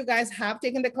some of you guys have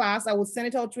taken the class, I will send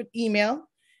it out with email.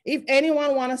 If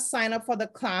anyone want to sign up for the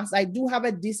class, I do have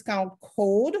a discount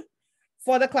code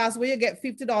for the class where you get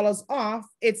 $50 off.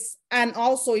 And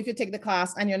also if you take the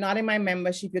class and you're not in my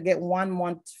membership, you get 1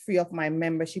 month free of my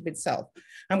membership itself.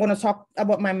 I'm going to talk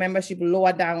about my membership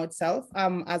lower down itself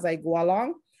as I go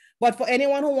along. But for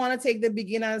anyone who want to take the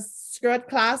beginner's skirt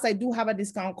class, I do have a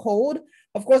discount code.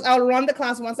 Of course, I'll run the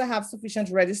class once I have sufficient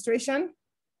registration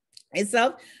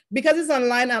itself. Because it's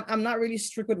online, I'm not really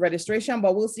strict with registration,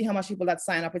 but we'll see how much people that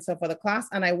sign up itself for the class,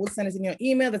 and I will send it in your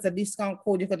email. That's a discount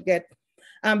code you could get.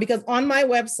 Because on my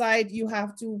website, you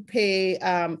have to pay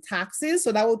taxes.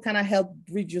 So that will kind of help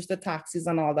reduce the taxes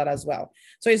and all that as well.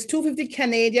 So it's $250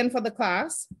 Canadian for the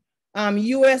class.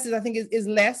 US is, I think is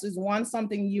less, is 1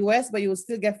 something US, but you will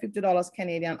still get $50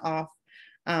 Canadian off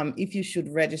if you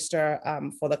should register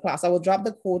for the class. I will drop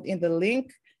the code in the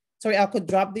link. Sorry, I could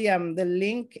drop the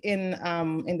link in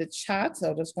the chat. So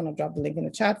I'm just gonna drop the link in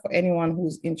the chat for anyone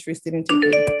who's interested in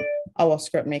taking our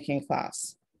skirt making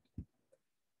class.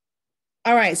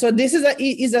 All right, so this is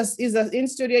a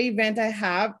in-studio event I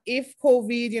have. If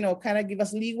COVID, you know, kind of give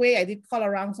us leeway, I did call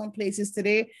around some places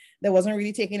today. There wasn't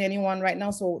really taking anyone right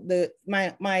now. So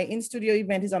my in-studio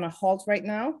event is on a halt right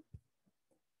now.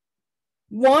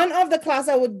 One of the class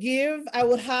I would give, I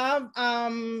would have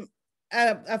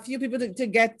a few people to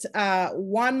get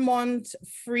 1 month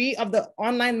free of the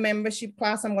online membership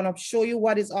class. I'm gonna show you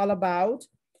what it's all about.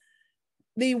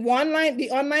 The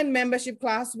online membership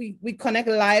class, we connect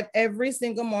live every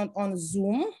single month on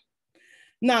Zoom.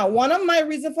 Now, one of my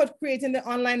reasons for creating the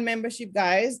online membership,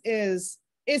 guys, is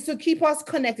to keep us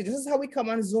connected. This is how we come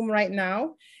on Zoom right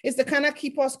now. It's to kind of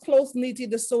keep us close-knitted,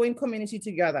 the sewing community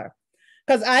together.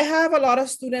 Because I have a lot of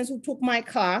students who took my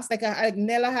class, like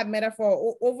Nella had met her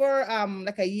for over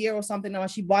like a year or something now, and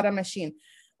she bought a machine.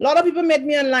 A lot of people met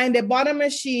me online, they bought a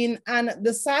machine, and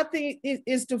the sad thing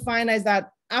is to find is that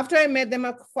after I met them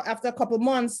after a couple of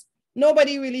months,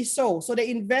 nobody really sews. So they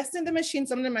invest in the machine.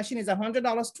 Some of the machine is $100,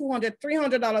 $200,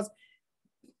 $300.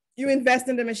 You invest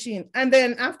in the machine. And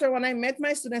then after, when I met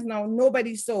my students now,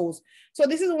 nobody sews. So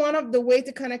this is one of the way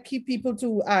to kind of keep people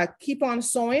to keep on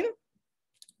sewing.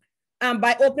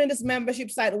 By opening this membership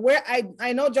site where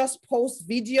I not just post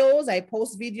videos. I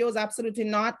post videos, absolutely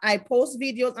not. I post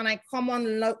videos and I come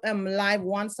on live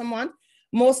once a month.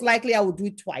 Most likely I will do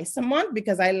it twice a month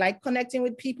because I like connecting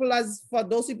with people. As for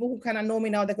those people who kind of know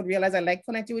me now, they could realize I like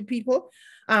connecting with people,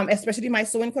 especially my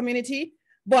sewing community.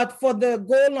 But for the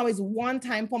goal now is one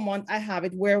time per month, I have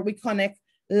it where we connect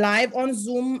live on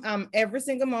Zoom every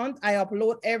single month. I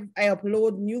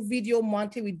upload new video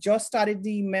monthly. We just started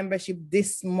the membership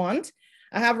this month.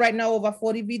 I have right now over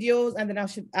 40 videos, and then I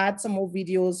should add some more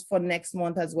videos for next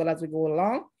month as well as we go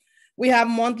along. We have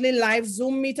monthly live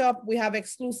Zoom meetup. We have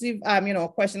exclusive,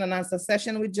 question and answer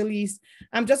session with Jaleese.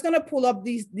 I'm just gonna pull up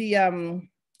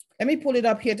let me pull it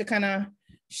up here to kind of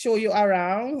show you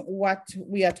around what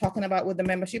we are talking about with the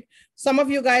membership. Some of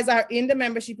you guys are in the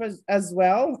membership as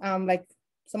well. Like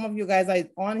some of you guys are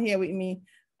on here with me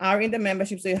are in the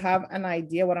membership, so you have an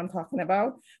idea what I'm talking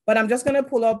about. But I'm just gonna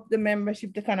pull up the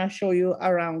membership to kind of show you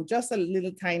around just a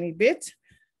little tiny bit.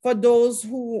 For those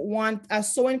who want a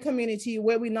sewing community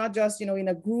where we're not just, in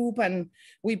a group and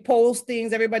we post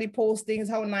things, everybody posts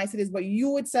things, how nice it is, but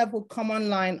you itself will come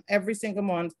online every single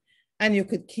month and you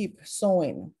could keep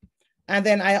sewing. And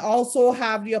then I also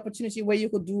have the opportunity where you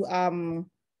could do,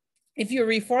 if you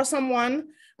refer someone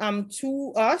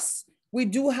to us, we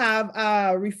do have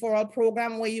a referral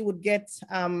program where you would get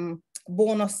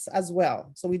bonus as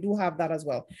well. So we do have that as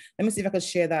well. Let me see if I could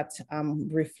share that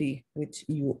briefly with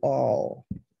you all.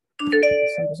 So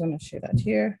I'm just gonna share that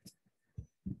here.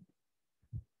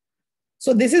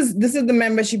 So this is the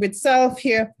membership itself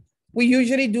here. We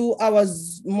usually do our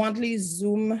monthly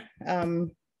Zoom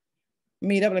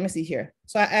meetup. Let me see here.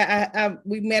 So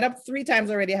we met up 3 times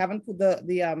already. I haven't put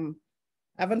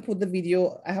I haven't put the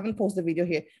video. I haven't posted the video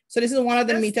here. So this is one of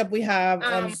the meetup we have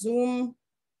on Zoom.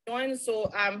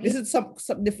 So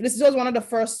this was one of the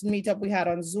first meetup we had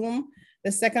on Zoom.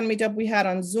 The second meetup we had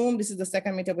on Zoom. This is the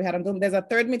second meetup we had on Zoom. There's a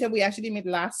third meetup we actually made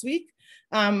last week.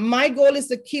 My goal is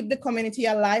to keep the community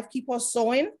alive, keep us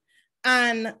sewing,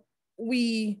 and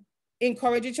we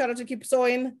encourage each other to keep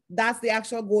sewing. That's the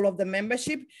actual goal of the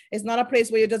membership. It's not a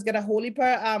place where you just get a whole heap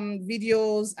of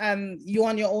videos and you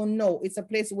on your own. No, it's a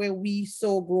place where we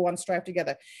sew, grow, and strive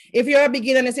together. If you're a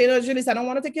beginner and you say, no, Julie, I don't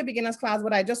want to take your beginner's class,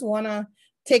 but I just want to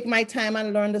take my time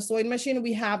and learn the sewing machine,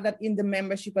 we have that in the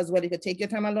membership as well. You could take your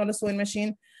time and learn the sewing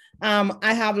machine.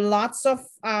 I have lots of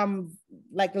videos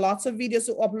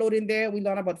to upload in there. We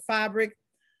learn about fabric,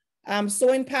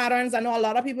 sewing patterns. I know a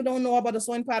lot of people don't know about the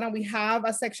sewing pattern. We have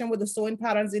a section with the sewing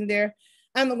patterns in there.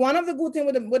 And one of the good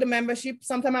things with the membership,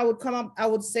 sometimes I would come up, I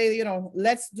would say,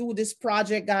 let's do this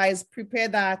project, guys, prepare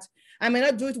that. I may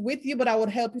not do it with you, but I would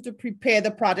help you to prepare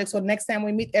the project. So next time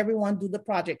we meet, everyone do the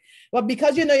project. But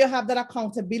because you have that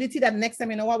accountability that next time,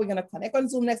 we're going to connect on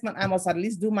Zoom next month, I must at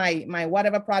least do my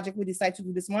whatever project we decide to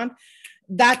do this month.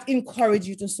 That encourage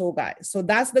you to sew, guys. So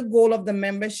that's the goal of the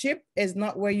membership, is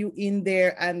not where you in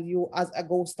there and you as a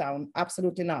ghost town.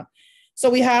 Absolutely not. So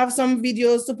we have some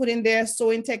videos to put in there,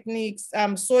 sewing techniques,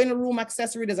 sewing room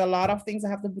accessory. There's a lot of things I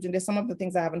have to put in there. Some of the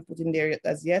things I haven't put in there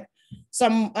as yet.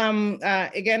 Some,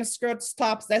 again, skirts,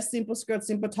 tops, that's simple skirts,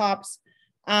 simple tops.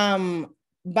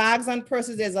 Bags and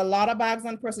purses, there's a lot of bags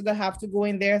and purses that have to go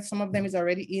in there. Some of them is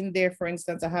already in there. For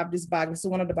instance, I have this bag. This is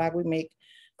one of the bags we make.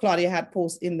 Claudia had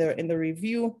posted in the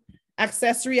review.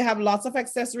 Accessory, I have lots of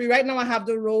accessory. Right now I have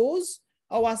the rose.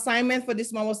 Our assignment for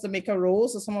this month was to make a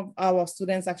rose. So some of our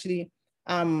students actually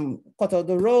cut out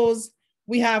the rows.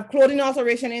 We have clothing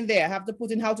alteration in there. I have to put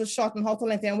in how to shorten, how to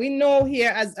lengthen. And we know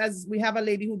here, as we have a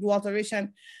lady who do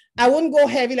alteration, I wouldn't go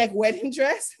heavy like wedding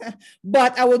dress,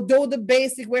 but I would do the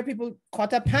basic where people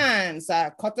cut a pants,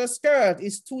 cut a skirt,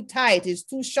 it's too tight, it's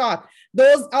too short.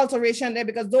 Those alteration there,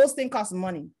 because those things cost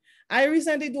money. I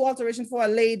recently do alteration for a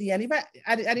lady, and if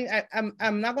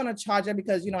I'm not going to charge her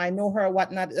because I know her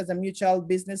whatnot as a mutual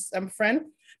business friend.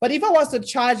 But if I was to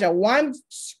charge her one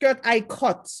skirt I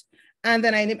cut, and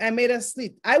then I made a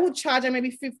slit, I would charge her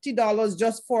maybe $50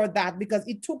 just for that, because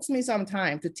it took me some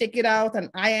time to take it out and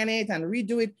iron it and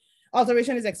redo it.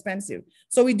 Alteration is expensive.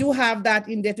 So we do have that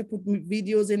in there to put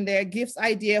videos in there, gifts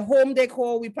idea, home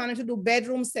decor. We planning to do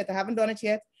bedroom set. I haven't done it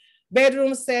yet.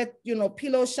 Bedroom set,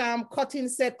 pillow sham, cutting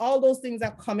set, all those things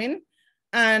are coming,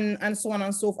 and so on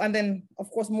and so forth. And then,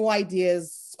 of course, more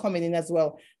ideas coming in as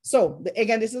well. So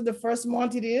again, this is the first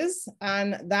month it is,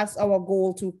 and that's our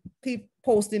goal, to keep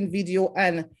posting video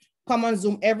and come on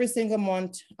Zoom every single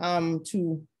month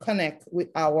to connect with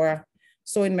our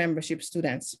sewing membership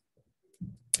students.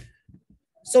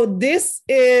 So this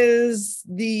is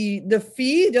the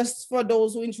fee, just for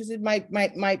those who are interested might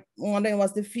wondering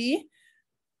what's the fee.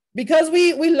 Because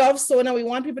we love sewing and we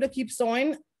want people to keep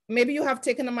sewing. Maybe you have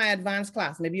taken my advanced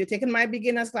class, maybe you're taking my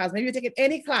beginners class, maybe you're taking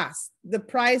any class. The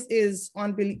price is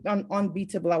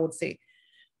unbeatable, I would say.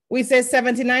 We say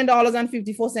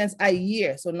 $79.54 a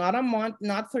year. So not a month,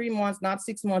 not 3 months, not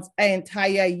 6 months, an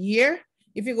entire year.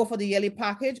 If you go for the yearly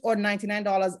package, or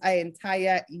 $99 an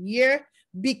entire year,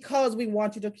 because we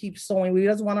want you to keep sewing. We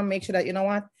just want to make sure that, you know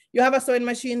what, you have a sewing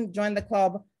machine, join the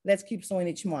club, let's keep sewing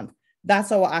each month.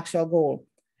 That's our actual goal.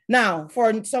 Now,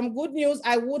 for some good news,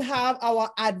 I would have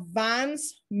our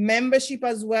advanced membership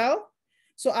as well.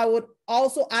 So I would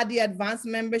also add the advanced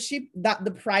membership, that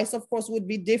the price, of course, would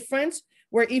be different,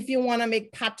 where if you want to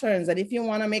make patterns and if you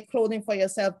want to make clothing for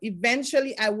yourself,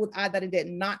 eventually I would add that in there,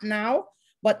 not now.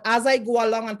 But as I go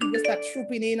along and people start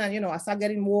trooping in and, you know, I start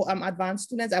getting more advanced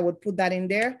students, I would put that in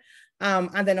there.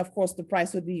 And then, of course, the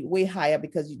price would be way higher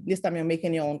because this time you're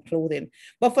making your own clothing.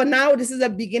 But for now, this is a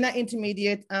beginner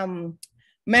intermediate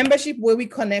membership where we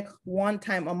connect one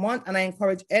time a month. And I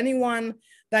encourage anyone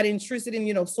that interested in,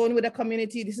 you know, sewing with the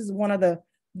community. This is one of the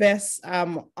best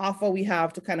offer we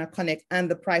have to kind of connect, and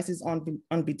the price is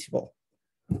unbeatable.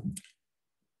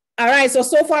 All right, so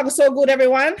far so good,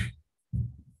 everyone.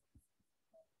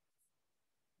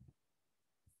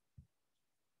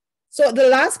 So the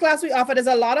last class we offer, there's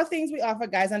a lot of things we offer,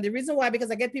 guys. And the reason why, because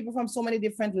I get people from so many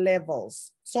different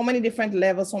levels. Some people,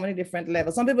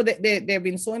 they've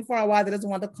been sewing for a while. They just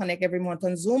want to connect every month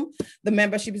on Zoom. The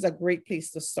membership is a great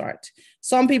place to start.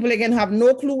 Some people, again, have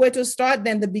no clue where to start.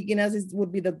 Then the beginners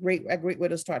would be a great way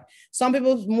to start. Some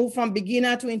people move from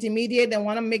beginner to intermediate. They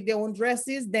want to make their own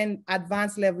dresses. Then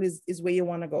advanced level is where you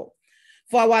want to go.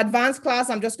 For our advanced class,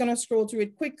 I'm just going to scroll through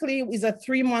it quickly. It's a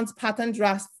 3-month pattern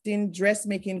drafting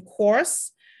dressmaking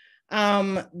course.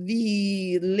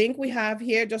 The link we have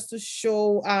here just to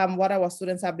show what our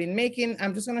students have been making.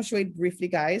 I'm just going to show it briefly,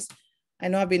 guys. I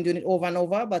know I've been doing it over and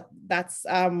over, but that's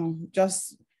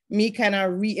just me kind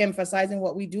of re-emphasizing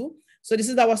what we do. So this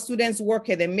is our students' work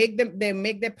here. They make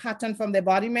the pattern from their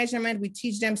body measurement. We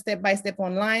teach them step by step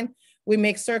online. We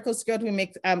make circle skirt. We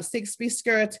make 6-piece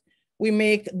skirt. We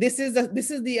make, this is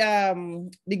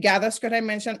the gather skirt I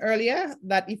mentioned earlier,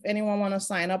 that if anyone want to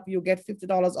sign up, you get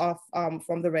 $50 off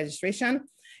from the registration.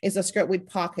 It's a skirt with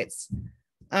pockets.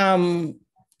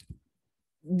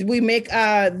 We make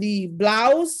the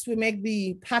blouse, we make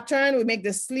the pattern, we make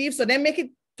the sleeve. So they make it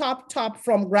top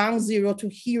from ground zero to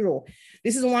hero.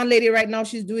 This is one lady right now,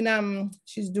 she's doing it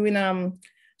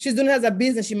as a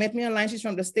business. She met me online. She's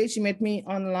from the States. She met me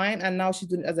online, and now she's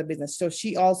doing it as a business. So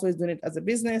she also is doing it as a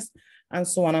business, and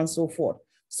so on and so forth.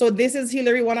 So this is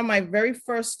Hillary, one of my very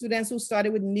first students who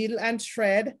started with needle and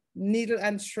thread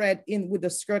with the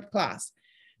skirt class.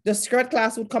 The skirt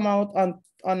class would come out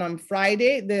on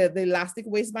Friday, the elastic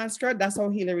waistband skirt. That's how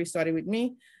Hillary started with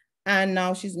me. And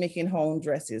now she's making her own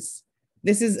dresses.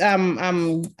 This is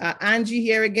Angie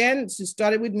here again. She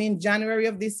started with me in January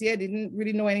of this year, didn't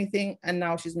really know anything, and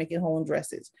now she's making her own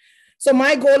dresses. So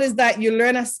my goal is that you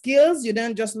learn skills. You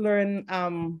don't just learn,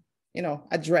 you know,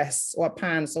 a dress or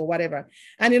pants or whatever.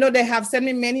 And, you know, they have sent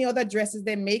me many other dresses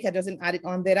they make. I doesn't add it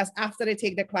on there. That's after they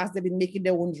take the class, they've been making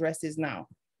their own dresses now.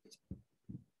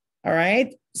 All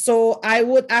right. So I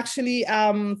would actually,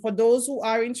 for those who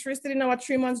are interested in our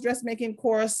 3-month dressmaking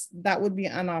course, that would be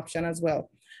an option as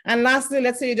well. And lastly,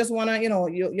 let's say you just want to, you know,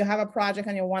 you have a project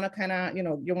and you want to kind of, you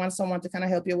know, you want someone to kind of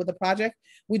help you with the project.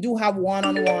 We do have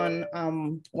one-on-one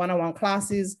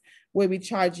classes where we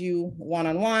charge you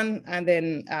one-on-one, and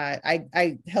then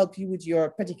I help you with your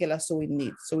particular sewing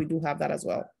needs. So we do have that as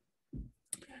well.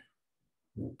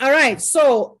 All right,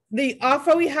 so the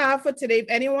offer we have for today, if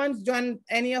anyone's joined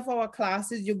any of our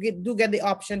classes, you do get the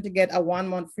option to get a 1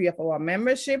 month free of our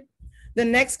membership. The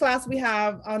next class we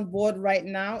have on board right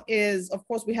now is, of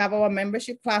course, we have our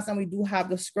membership class, and we do have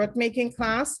the skirt making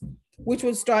class, which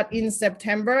will start in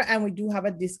September, and we do have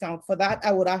a discount for that.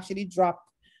 I would actually drop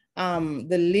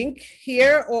the link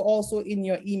here, or also in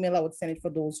your email. I would send it for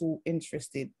those who are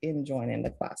interested in joining the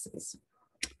classes.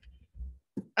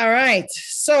 All right,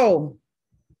 so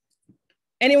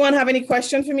anyone have any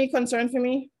question for me, concern for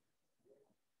me?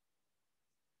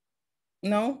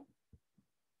 No?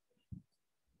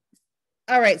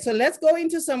 All right, so let's go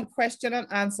into some question and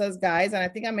answers, guys. And I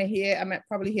think I might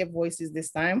probably hear voices this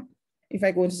time if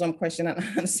I go into some question and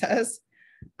answers.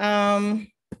 Let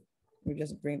me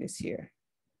just bring this here.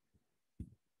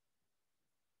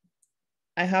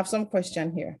 I have some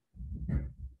question here.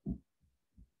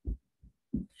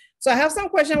 So I have some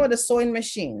question with the sewing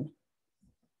machine.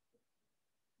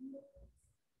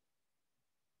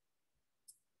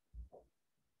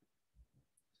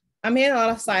 I'm hearing a lot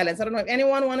of silence. I don't know if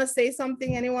anyone want to say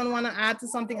something, anyone want to add to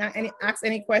something, ask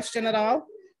any question at all?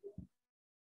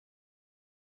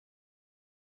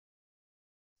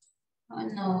 Oh,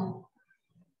 no.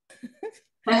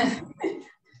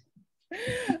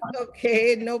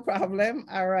 Okay, no problem.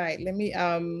 All right, let me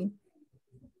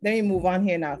move on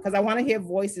here now because I want to hear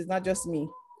voices, not just me.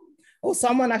 Oh,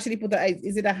 someone actually put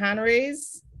is it a hand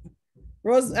raise?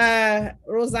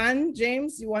 Roseanne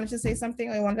James, you wanted to say something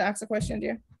or you wanted to ask a question,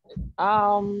 dear?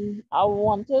 I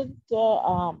wanted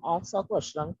to ask a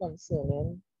question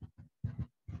concerning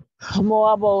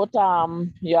more about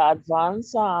your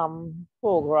advanced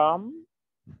program.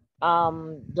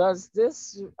 Does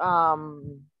this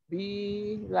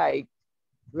be like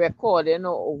recording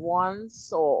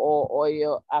once or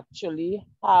you actually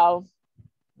have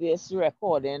this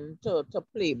recording to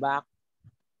play back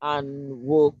and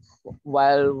work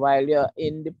while you're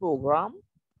in the program?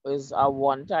 Is a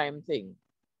one-time thing?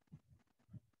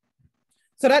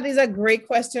 So that is a great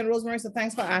question, Rosemary. So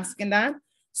thanks for asking that.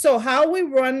 So how we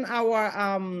run our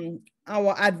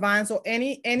advanced or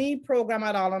any program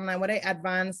at all online, whether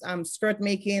advanced skirt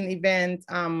making event,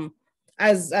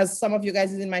 as some of you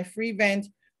guys is in my free event,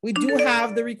 we do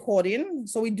have the recording.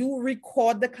 So we do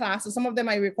record the class. So some of them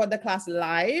I record the class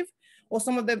live, or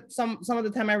some of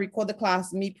the time I record the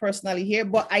class me personally here,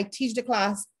 but I teach the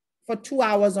class for 2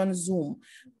 hours on Zoom.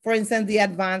 For instance, the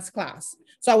advanced class.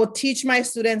 So I would teach my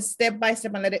students step by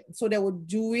step and so they would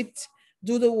do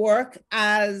the work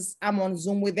as I'm on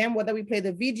Zoom with them, whether we play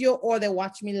the video or they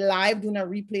watch me live, doing a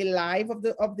replay live of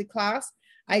the class.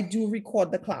 I do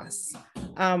record the class.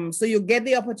 So you get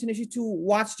the opportunity to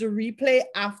watch the replay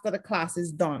after the class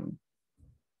is done.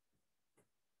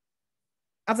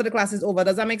 After the class is over.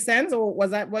 Does that make sense? Or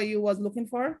was that what you was looking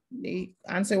for? The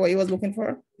answer what you was looking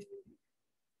for?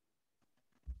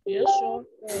 Yeah, sure.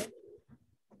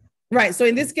 Right. So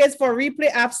in this case, for replay,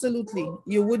 absolutely,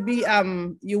 you would be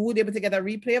able to get a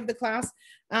replay of the class.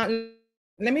 Let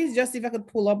me just see if I could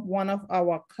pull up one of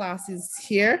our classes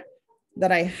here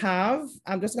that I have.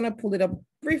 I'm just going to pull it up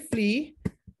briefly,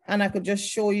 and I could just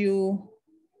show you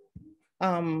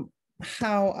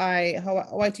how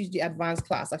I teach the advanced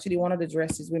class. Actually, one of the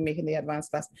dresses we make in the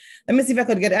advanced class. Let me see if I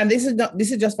could get it. And this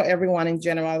is just for everyone in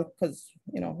general, because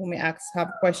who may have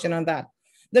a question on that.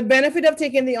 The benefit of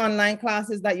taking the online class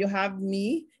is that you have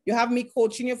me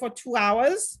coaching you for 2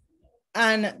 hours.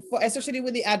 And especially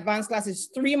with the advanced classes,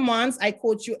 3 months, I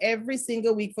coach you every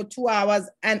single week for 2 hours.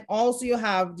 And also you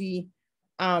have the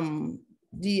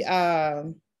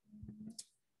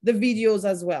videos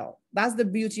as well. That's the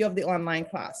beauty of the online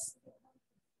class.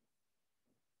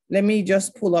 Let me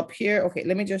just pull up here. Okay,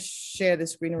 let me just share the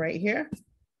screen right here.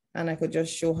 And I could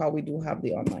just show how we do have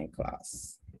the online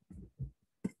class.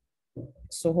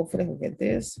 So hopefully we'll get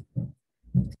this.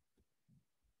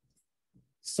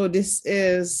 So this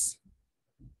is,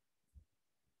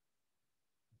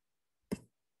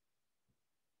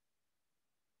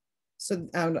 so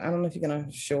I don't know if you're gonna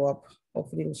show up.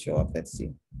 Hopefully it'll show up, let's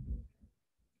see.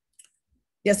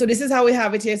 Yeah, so this is how we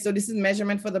have it here. So this is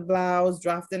measurement for the blouse,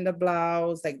 drafting the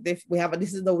blouse. Like this,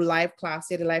 this is the live class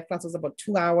here. The live class was about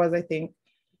 2 hours, I think.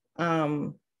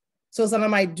 So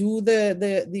sometimes I do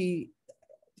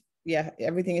yeah,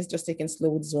 everything is just taking slow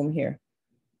with Zoom here.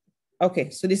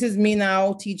 Okay, so this is me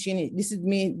now teaching. This is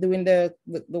me doing the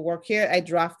work here. I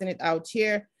drafting it out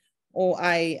here. Or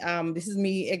this is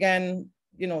me again,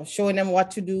 showing them what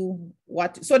to do,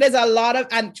 so there's a lot of,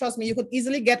 and trust me, you could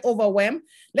easily get overwhelmed.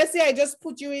 Let's say I just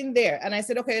put you in there and I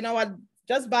said, okay, you know what,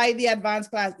 just buy the advanced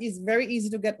class. It's very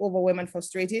easy to get overwhelmed and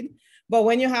frustrated. But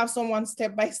when you have someone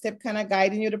step-by-step kind of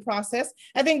guiding you the process,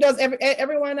 I think does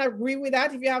everyone agree with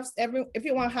that? If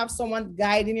you want to have someone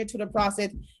guiding you to the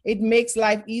process, it makes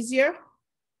life easier.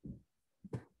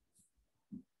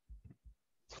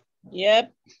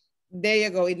 Yep. There you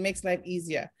go. It makes life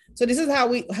easier. So this is how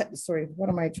we, sorry, what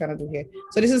am I trying to do here?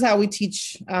 So this is how we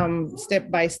teach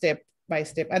step by step.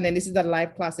 And then this is the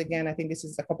live class again. I think this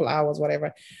is a couple hours,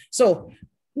 whatever. So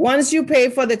once you pay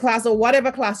for the class or whatever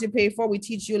class you pay for, we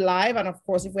teach you live. And of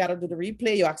course, if we had to do the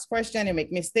replay, you ask questions, you make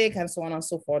mistake and so on and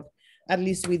so forth. At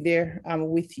least we're there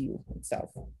with you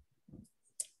itself.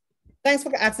 Thanks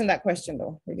for asking that question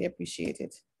though. Really appreciate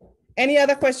it. Any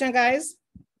other question, guys?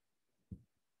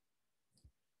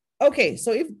 Okay,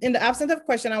 so if in the absence of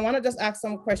question, I want to just ask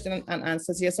some question and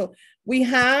answers here. So we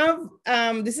have,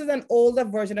 this is an older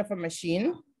version of a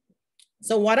machine.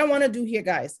 So what I want to do here,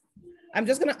 guys, I'm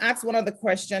just going to ask one of the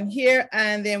question here,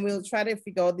 and then we'll try to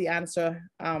figure out the answer.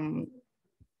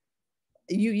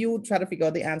 You try to figure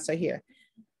out the answer here.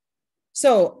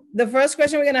 So the first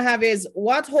question we're going to have is,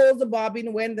 what holds the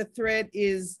bobbin when the thread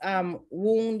is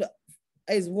wound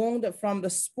is wound from the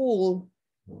spool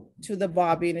to the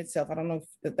bobbin itself. I don't know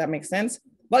if that makes sense.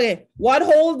 But okay, what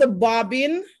hold the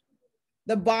bobbin,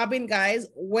 guys,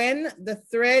 when the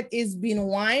thread is being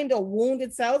wind or wound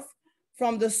itself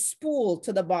from the spool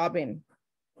to the bobbin?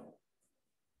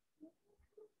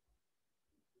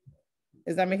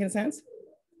 Is that making sense?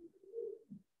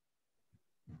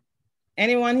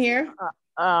 Anyone here?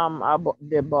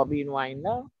 The bobbin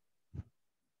winder.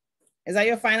 Is that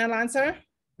your final answer?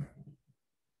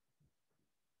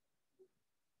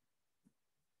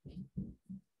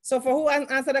 So for who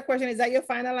answered the question, is that your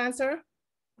final answer?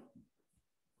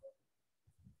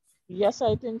 Yes,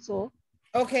 I think so.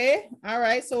 Okay, all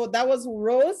right. So that was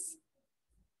Rose.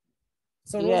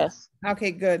 So Rose, yes.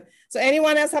 Okay, good. So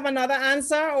anyone else have another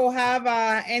answer or have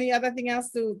any other thing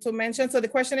else to mention? So the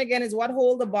question again is, what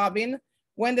hold the bobbin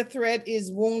when the thread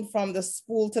is wound from the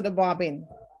spool to the bobbin?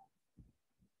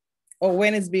 Or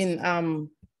when it's been,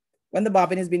 when the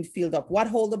bobbin has been filled up, what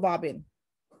hold the bobbin?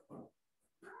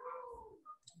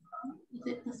 Is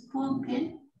it the spool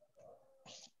pin?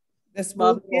 The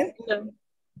spool pin?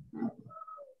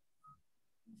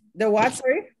 The what,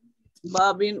 sorry?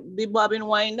 The bobbin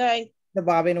winder. The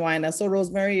bobbin winder. So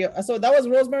Rosemary, so that was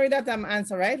Rosemary that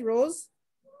answer, right, Rose?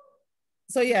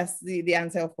 So yes, the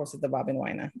answer, of course, is the bobbin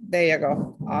winder. There you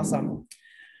go. Awesome.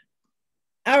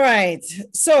 All right.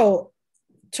 So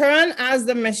turn as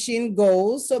the machine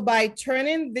goes. So by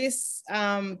turning this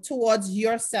towards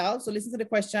yourself, so listen to the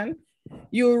question,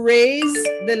 you raise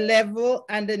the level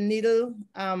and the needle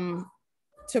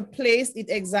to place it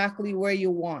exactly where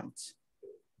you want.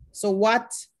 So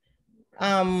what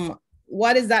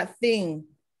is that thing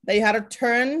that you had to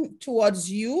turn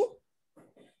towards you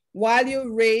while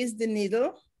you raise the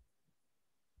needle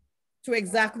to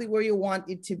exactly where you want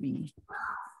it to be?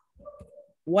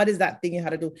 What is that thing you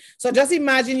had to do? So just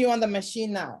imagine you're on the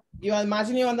machine now. You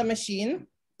imagine you're on the machine.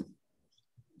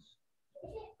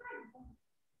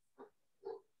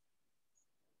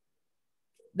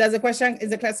 Is the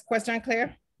question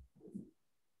clear?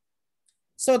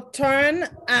 So turn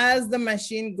as the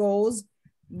machine goes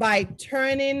by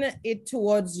turning it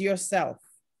towards yourself.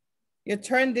 You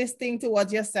turn this thing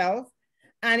towards yourself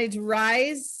and it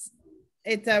rise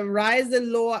and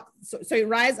lower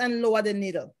the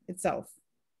needle itself.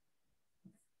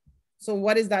 So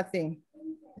what is that thing?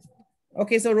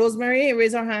 Okay, so Rosemary,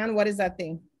 raise her hand. What is that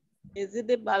thing? Is it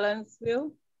the balance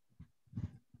wheel?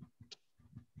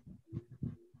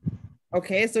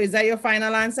 Okay, so is that your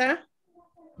final answer?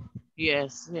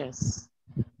 Yes, yes.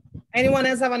 Anyone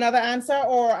else have another answer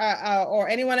or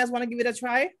anyone else want to give it a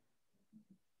try?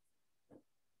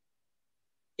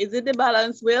 Is it the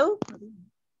balance wheel?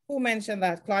 Who mentioned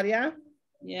that? Claudia?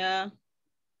 Yeah.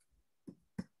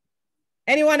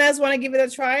 Anyone else want to give it a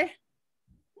try?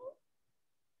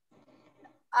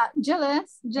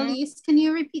 Julius, can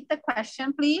you repeat the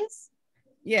question, please?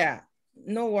 Yeah,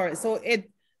 no worries.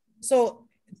 So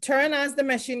turn as the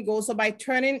machine goes. So by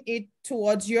turning it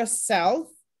towards yourself,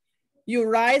 you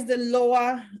rise and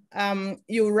lower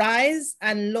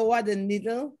the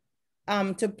needle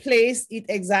to place it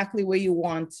exactly where you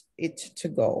want it to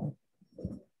go.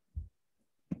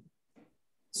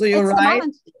 So you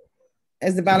rise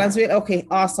as the balance wheel. Okay,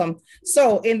 awesome.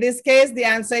 So in this case, the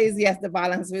answer is yes, the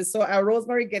balance wheel. So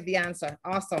Rosemary get the answer.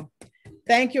 Awesome.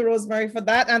 Thank you, Rosemary, for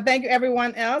that. And thank you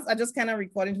everyone else. I just kind of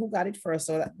recorded who got it first.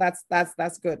 So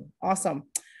that's good. Awesome.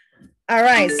 All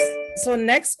right. So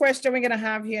next question we're going to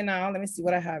have here now. Let me see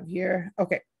what I have here.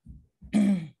 Okay.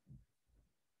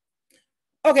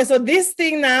 Okay, so this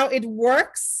thing now, it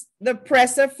works the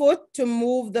presser foot to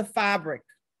move the fabric.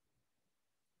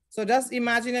 So just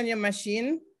imagine on your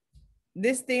machine,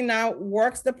 this thing now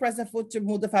works the presser foot to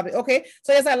move the fabric. Okay,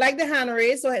 so yes, I like the hand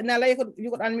raise. So Nella, you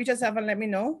could unmute yourself and let me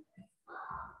know.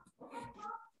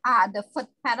 The foot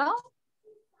pedal.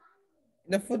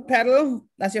 The foot pedal,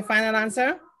 that's your final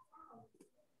answer?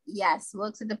 Yes,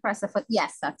 works with the presser foot.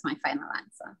 Yes, that's my final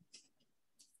answer.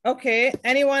 Okay,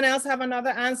 anyone else have another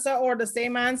answer or the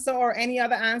same answer or any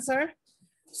other answer?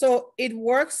 So it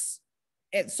works,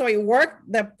 it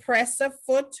worked the presser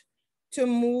foot to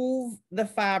move the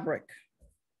fabric.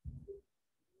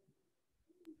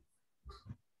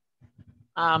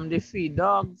 The feed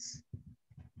dogs.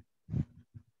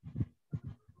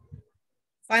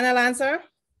 Final answer?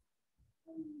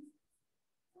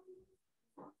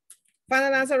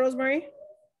 Final answer, Rosemary?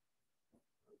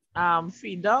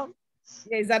 Feed dogs.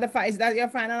 Yeah, is that your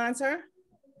final answer?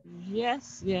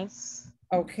 Yes, yes.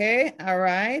 Okay, all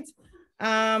right.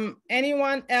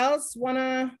 Anyone else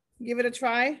wanna give it a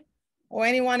try? Or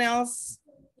anyone else?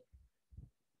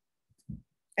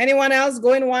 Anyone else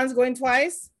going once, going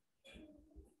twice?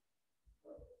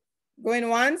 Going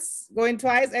once, going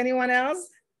twice, anyone else?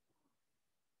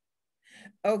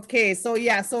 Okay, so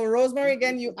yeah, so Rosemary,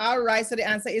 again, you are right. So the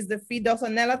answer is the feed dog. So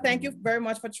Nella, thank you very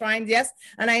much for trying. Yes,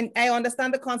 and I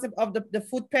understand the concept of the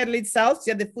foot pedal itself.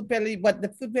 Yeah, the foot pedal, but the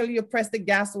foot pedal, you press the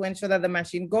gas to ensure that the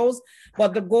machine goes.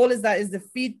 But the goal is that is the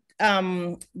feed,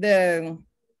 the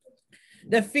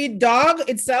feed dog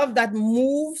itself that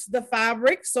moves the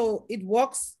fabric. So it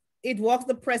walks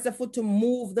the presser foot to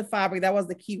move the fabric. That was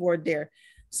the key word there.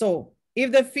 So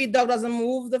if the feed dog doesn't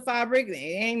move the fabric,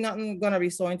 ain't nothing gonna be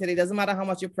sewing today. It doesn't matter how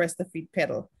much you press the feed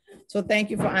pedal. So thank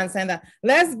you for answering that.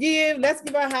 Let's give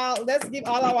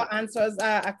all our answers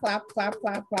a clap, clap,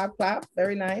 clap, clap, clap.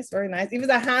 Very nice, very nice. If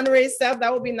it's a hand raised self,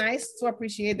 that would be nice to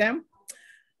appreciate them.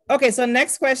 Okay, so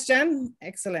next question.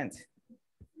 Excellent.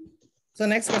 So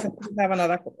next question, we have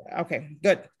another. Okay,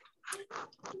 good.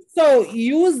 So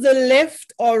use the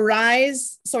lift or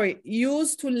rise,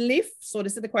 use to lift. So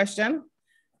this is the question.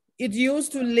 It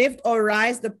used to lift or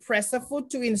rise the presser foot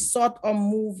to insert or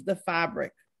move the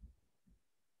fabric.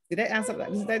 Did I answer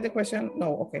that? Is that the question?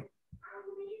 No, okay.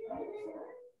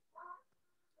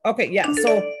 Okay, yeah,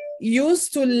 so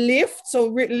used to lift. So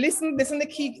listen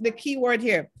the key word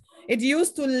here. It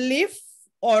used to lift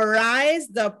or rise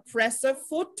the presser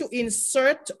foot to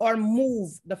insert or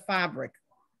move the fabric.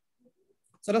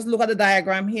 So let's look at the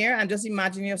diagram here and just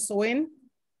imagine you're sewing.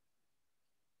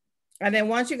 And then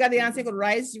once you got the answer, you could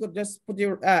rise, you could just put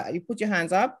your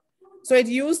hands up. So it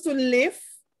used to lift,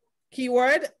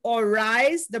 keyword, or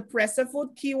rise the presser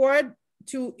foot, keyword,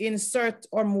 to insert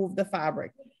or move the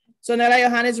fabric. So Nella,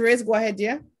 your hand is raised, go ahead,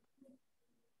 dear.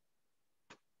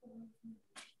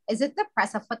 Is it the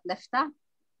presser foot lifter?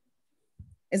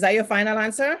 Is that your final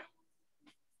answer?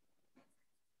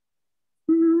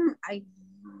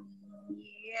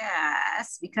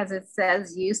 Yes, because it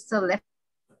says used to lift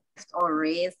or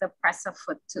raise the presser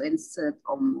foot to insert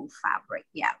or move fabric.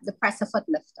 Yeah, the presser foot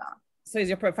lifter. So is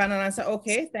your final answer?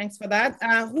 Okay, thanks for that.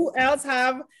 Who else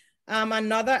have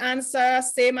another answer,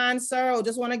 same answer, or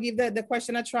just want to give the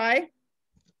question a try?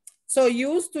 So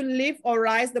used to lift or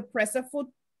rise the presser foot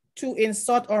to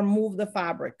insert or move the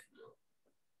fabric.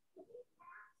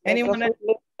 Anyone?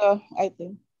 I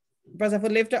think. Presser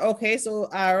foot lifter. Okay, so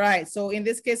all right. So in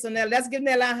this case, so now let's give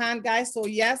Nella a hand, guys. So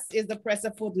yes, is the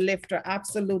presser foot lifter.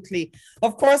 Absolutely.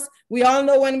 Of course, we all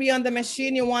know when we're on the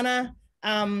machine, you wanna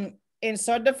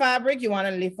insert the fabric, you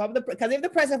wanna lift up the, because if the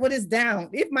presser foot is down,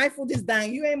 if my foot is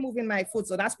down, you ain't moving my foot.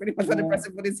 So that's pretty much what the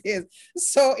presser foot is.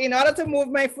 So in order to move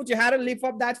my foot, you had to lift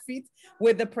up that feet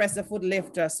with the presser foot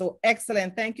lifter. So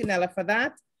excellent. Thank you, Nella, for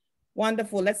that.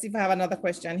 Wonderful. Let's see if I have another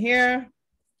question here.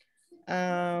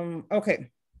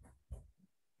 Okay.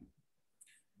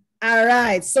 All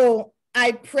right, so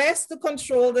I press to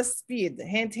control the speed.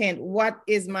 Hint, hint, what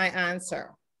is my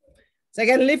answer? So I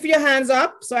can lift your hands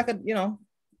up so I could,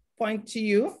 point to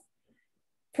you.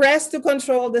 Press to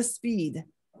control the speed.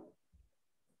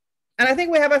 And I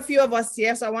think we have a few of us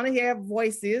here, so I want to hear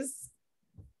voices.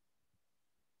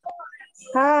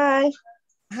 Hi.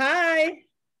 Hi.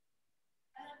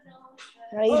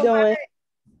 How you doing?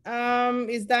 Hi.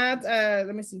 Is that,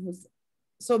 let me see who's,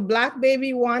 so Black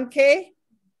Baby 1K?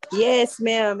 Yes,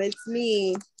 ma'am, it's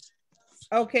me.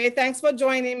 Okay, thanks for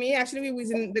joining me. Actually, we was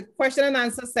in the question and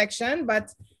answer section,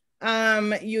 but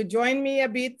you joined me a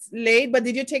bit late, but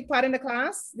did you take part in the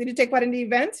class? Did you take part in the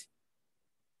event?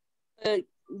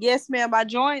 Yes, ma'am, I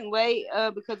joined late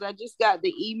because I just got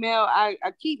the email. I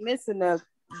keep missing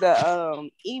the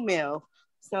email.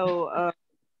 So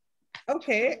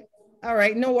okay, all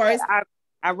right, no worries.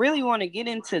 I really want to get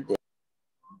into this.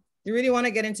 You really want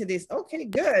to get into this? Okay,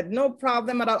 good. No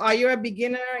problem at all. Are you a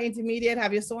beginner, intermediate?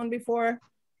 Have you sewn before?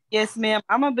 Yes, ma'am.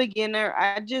 I'm a beginner.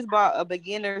 I just bought a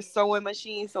beginner sewing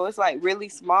machine, so it's like really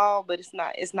small, but it's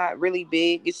not really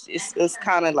big. It's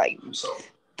kind of like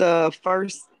the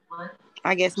first,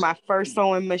 I guess, my first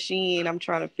sewing machine. I'm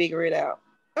trying to figure it out.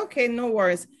 Okay, no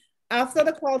worries. After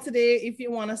the call today, if you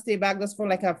want to stay back just for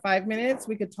like 5 minutes,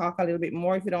 we could talk a little bit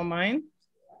more if you don't mind.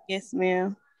 Yes,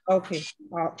 ma'am. Okay.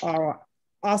 All right.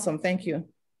 Awesome, thank you.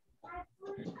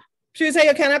 She said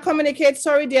you cannot communicate.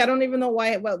 Sorry, dear, I don't even know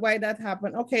why that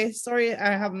happened. Okay, sorry,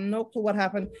 I have no clue what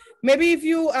happened. Maybe if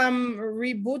you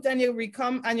reboot and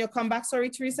you come back.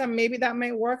 Sorry, Teresa, maybe that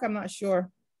may work. I'm not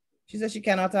sure. She said she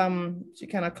cannot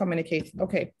communicate.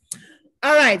 Okay.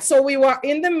 All right, so we were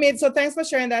in the mid. So thanks for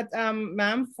sharing that,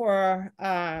 ma'am, for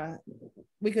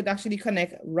we could actually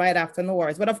connect right after, no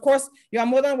worries. But of course, you are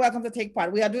more than welcome to take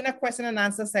part. We are doing a question and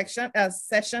answer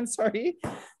session, sorry.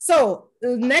 So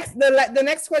the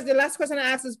last question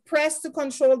I asked is press to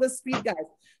control the speed, guys.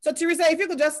 So Teresa, if you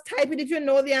could just type it, if you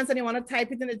know the answer and you want to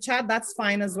type it in the chat, that's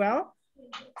fine as well.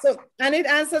 So, and it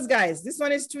answers, guys. This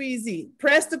one is too easy.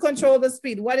 Press to control the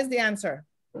speed. What is the answer?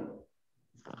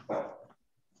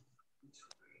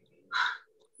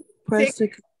 Press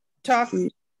tick, tock,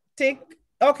 tick.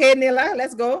 Okay, Nila,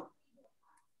 let's go.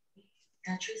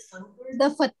 The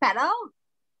foot pedal.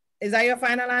 Is that your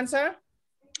final answer?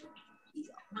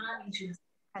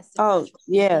 Oh,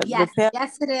 yeah. Yes,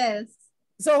 yes, it is.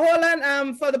 So hold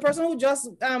on. For the person who just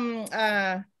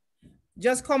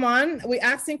come on, we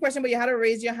asking question, but you had to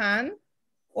raise your hand,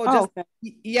 or just okay.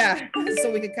 Yeah,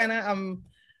 so we could kind of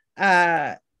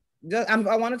I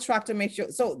want to track to make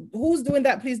sure. So who's doing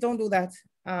that? Please don't do that.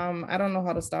 I don't know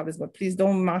how to stop this, but please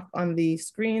don't mark on the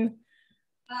screen.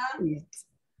 Please.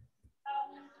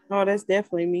 Oh, that's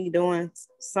definitely me doing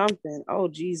something. Oh,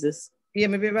 Jesus. Yeah,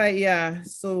 maybe right. Yeah.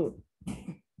 So,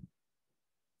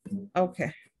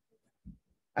 okay.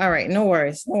 All right. No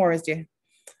worries. No worries, Jay.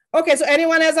 Okay. So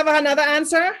anyone else have another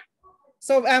answer?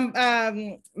 So,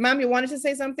 ma'am, you wanted to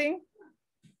say something?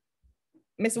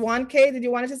 Miss 1K, did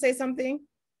you want to say something?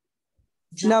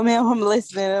 No, ma'am, I'm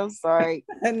listening. I'm sorry.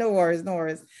 No worries. No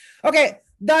worries. Okay.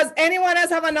 Does anyone else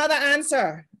have another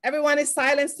answer? Everyone is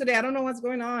silenced today. I don't know what's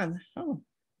going on. Oh.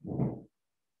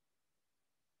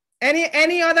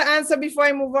 Any other answer before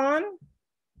I move on?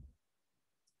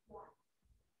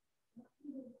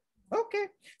 Okay.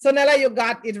 So Nella, you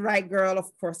got it right, girl. Of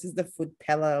course, it's the foot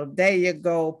pedal. There you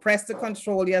go. Press to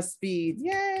control your speed.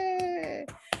 Yay.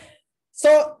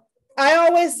 So I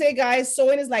always say, guys,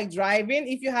 sewing is like driving.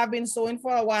 If you have been sewing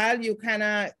for a while, you kind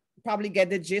of probably get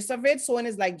the gist of it. Sewing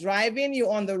is like driving.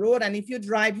 You're on the road, and if you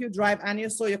drive and you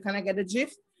sew, you kind of get the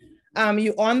gist.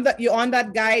 You're on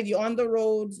that guide. You're on the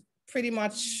road. Pretty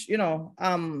much, you know,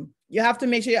 you have to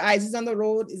make sure your eyes is on the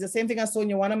road. It's the same thing as sewing.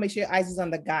 You want to make sure your eyes is on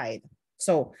the guide.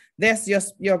 So there's your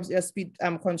speed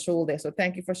control there. So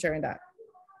thank you for sharing that.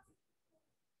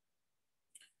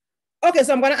 Okay,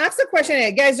 so I'm going to ask the question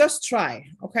here. Guys, just try,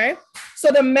 okay?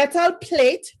 So the metal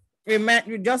plate,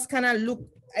 you just kind of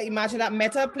imagine that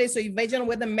metal plate. So imagine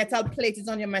where the metal plate is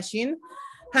on your machine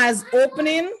has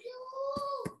opening.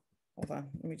 Hold on,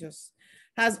 let me just,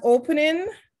 has opening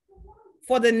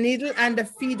for the needle and the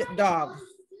feed dog.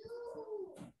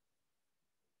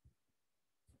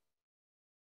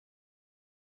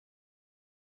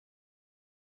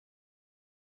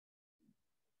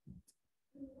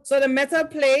 So the metal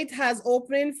plate has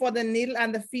opening for the needle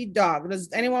and the feed dog.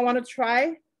 Does anyone want to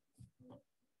try?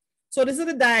 So this is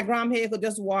the diagram here. You could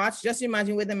just watch. Just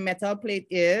imagine where the metal plate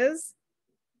is.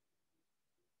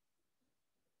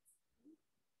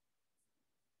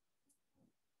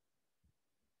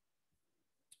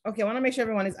 Okay, I want to make sure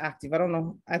everyone is active. I don't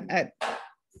know.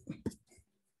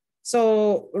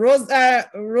 So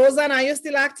Roseanne, are you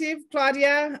still active?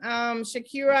 Claudia,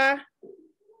 Shakira,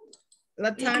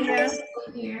 Latanya,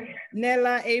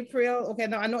 Nella, April. Okay,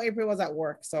 no, I know April was at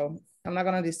work, so I'm not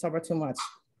gonna disturb her too much.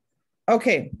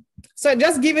 Okay, so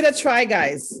just give it a try,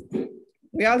 guys.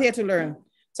 We're all here to learn.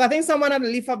 So I think someone had to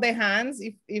lift up their hands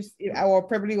if our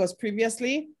probably was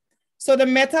previously. So the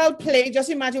metal plate, just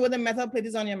imagine where the metal plate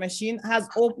is on your machine, has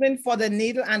opening for the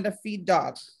needle and the feed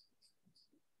dog.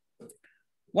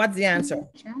 What's the answer?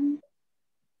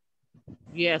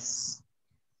 Yes.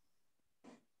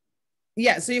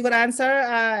 Yeah, so you could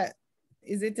answer,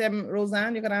 is it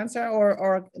Roseanne, you could answer,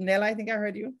 or Nella, I think I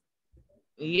heard you.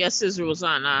 Yes, is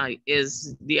Rosanna,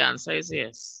 the answer is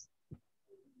yes.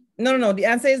 No, the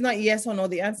answer is not yes or no.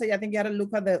 The answer, I think you had to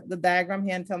look at the diagram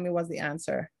here and tell me what's the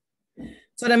answer.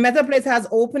 So the metal plate has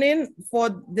opening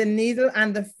for the needle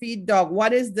and the feed dog.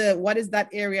 What is that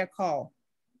area called?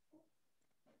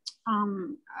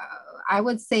 I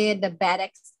would say the bed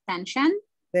extension.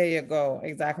 There you go.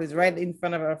 Exactly. It's right in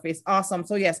front of our face. Awesome.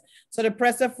 So yes. So the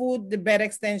presser food, the bed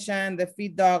extension, the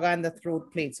feed dog, and the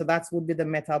throat plate. So that would be the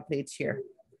metal plates here.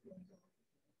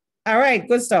 All right.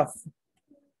 Good stuff.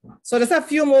 So there's a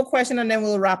few more questions and then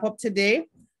we'll wrap up today.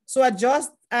 So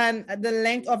adjust and the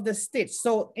length of the stitch.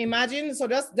 So imagine, so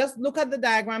just look at the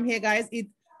diagram here, guys.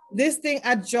 This thing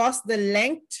adjusts the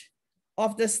length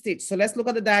of the stitch. So let's look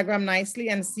at the diagram nicely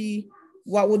and see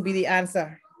what would be the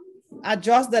answer.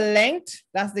 Adjust the length,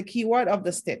 that's the keyword of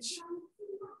the stitch.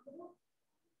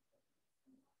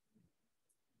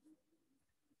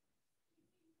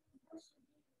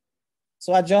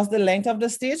 So adjust the length of the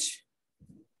stitch.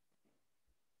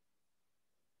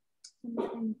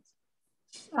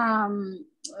 The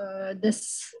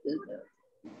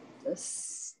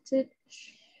stitch.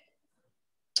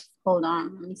 Hold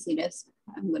on, let me see this.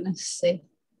 I'm gonna say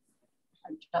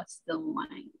adjust the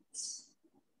length.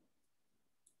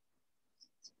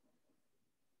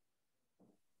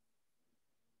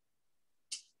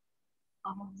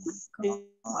 Oh my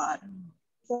God.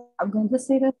 I'm going to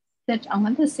say the stitch. I'm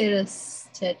going to say the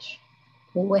stitch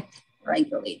with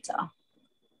regulator.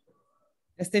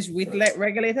 A stitch with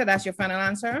regulator, that's your final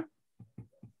answer?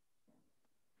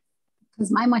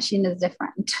 Because my machine is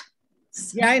different.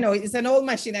 Yeah, I know. It's an old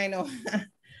machine, I know.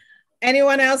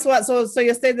 Anyone else? What? So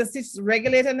you said the stitch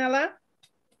regulator, Nella?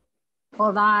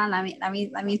 Hold on,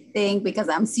 let me think, because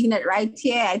I'm seeing it right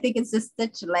here. I think it's the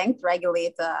stitch length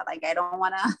regulator. Like, I don't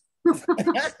want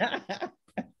to.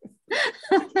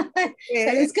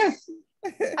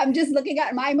 I'm just looking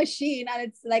at my machine and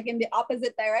it's like in the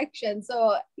opposite direction.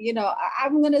 So, you know,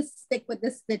 I'm gonna stick with the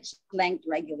stitch length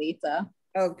regulator.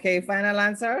 Okay, final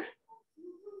answer.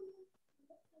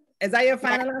 Is that your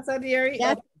final answer, dearie?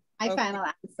 Yes, okay. my final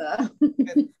answer.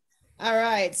 All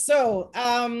right. So,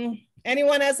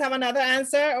 anyone else have another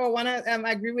answer or want to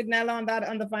agree with Nella on that,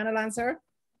 on the final answer?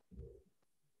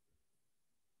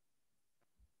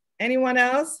 Anyone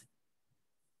else?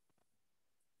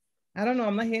 I don't know.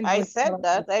 I'm not hearing. I said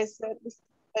that. I said this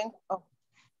thing. Oh.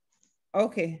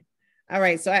 Okay. All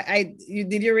right. So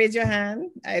did you raise your hand?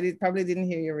 Probably didn't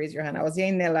hear you raise your hand. I was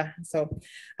hearing Nella. So,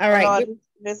 all right. No,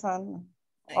 this one.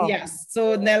 Oh. Yes.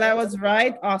 So Nella was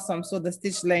right. Awesome. So the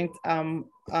stitch length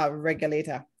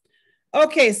regulator.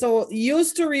 Okay. So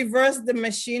used to reverse the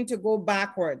machine to go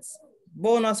backwards.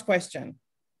 Bonus question.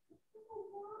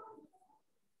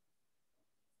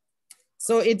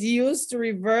 So it's used to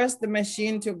reverse the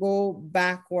machine to go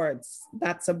backwards.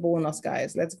 That's a bonus,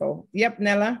 guys. Let's go. Yep,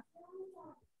 Nella.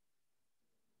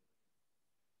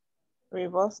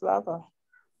 Reverse lever.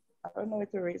 I don't know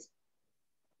what to raise.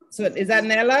 So is that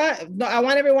Nella? No, I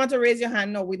want everyone to raise your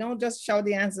hand. No, we don't just shout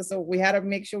the answer. So we had to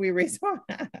make sure we raise our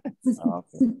hands. Oh,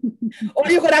 okay.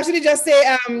 Or you could actually just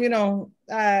say, you know,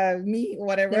 me,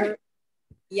 whatever.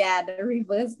 The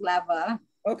reverse lever.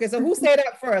 Okay, so who said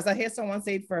that first? I hear someone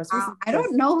say it first. I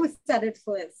don't know who said it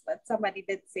first, but somebody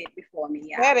did say it before me.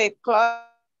 Yeah. Said it, Claudia.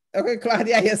 Okay,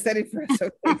 Claudia, you said it first.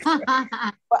 Okay.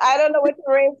 But I don't know what to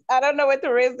raise. I don't know what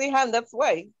to raise the hand. That's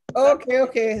why.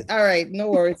 Okay. All right, no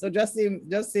worries. So just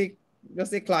say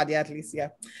Claudia at least, yeah.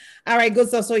 All right, good.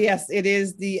 So yes, it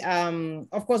is the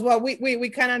of course. Well, we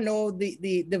kind of know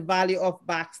the value of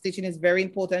back stitching is very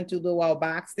important to do our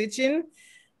back stitching.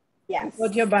 Yes.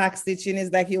 What your back stitching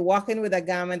is like, you're walking with a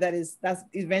garment that's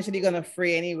eventually gonna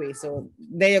fray anyway. So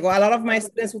there you go. A lot of my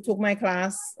students who took my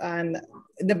class, and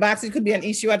the back stitch could be an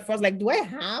issue at first. Like, do I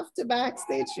have to back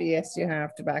stitch? Yes, you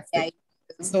have to back stitch.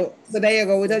 Yeah. So there you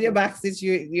go. Without your back stitch,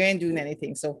 you ain't doing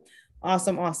anything. So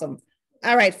awesome. All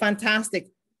right, fantastic.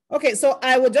 Okay, so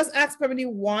I would just ask probably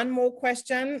one more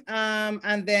question,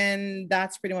 and then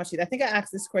that's pretty much it. I think I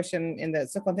asked this question in the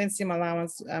contain seam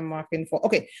allowance marking for.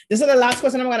 Okay, this is the last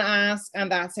question I'm going to ask, and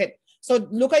that's it. So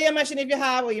look at your machine if you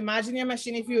have, or imagine your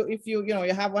machine if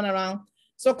you have one around.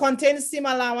 So contain seam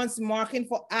allowance marking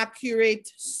for accurate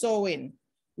sewing.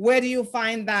 Where do you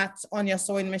find that on your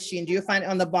sewing machine? Do you find it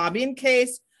on the bobbin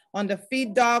case, on the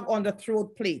feed dog, on the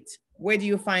throat plate? Where do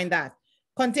you find that?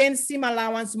 Contains seam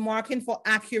allowance marking for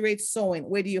accurate sewing.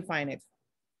 Where do you find it?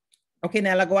 Okay,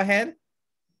 Nella, go ahead.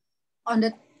 On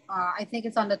the, I think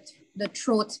it's on the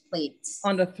throat plate.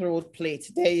 On the throat plate.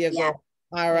 There you go.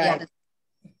 All right.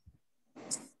 Yeah.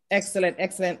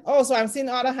 Excellent. Oh, so I'm seeing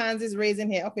other hands is raising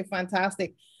here. Okay,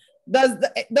 fantastic. Does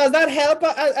that help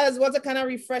as well to kind of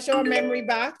refresh our memory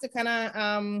back to kind of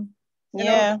kind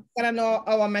of know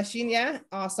our machine? Yeah.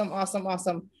 Awesome.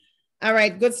 All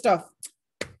right, good stuff.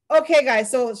 Okay, guys,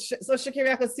 so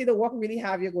Shakira, I could see the work really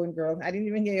have you going, girl. I didn't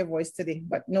even hear your voice today,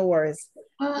 but no worries.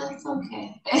 Oh, it's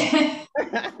okay.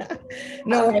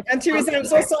 No worries. And Teresa, I'm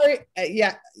so sorry.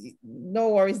 Yeah, no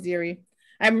worries, dearie.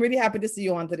 I'm really happy to see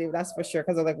you on today, that's for sure,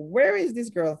 because I was like, where is this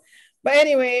girl? But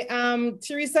anyway,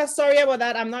 Teresa, sorry about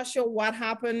that. I'm not sure what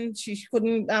happened. She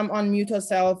couldn't unmute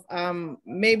herself.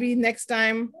 Maybe next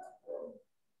time.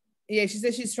 Yeah, she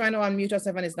says she's trying to unmute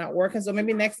herself and it's not working. So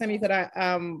maybe next time you could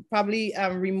probably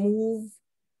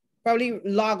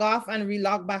log off and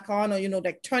relog back on, or,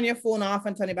 like turn your phone off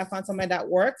and turn it back on, something that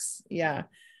works. Yeah.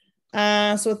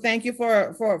 So thank you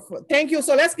thank you.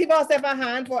 So let's give ourselves a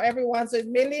hand for everyone. So it's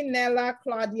Millie, Nella,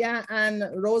 Claudia, and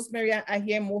Rosemary are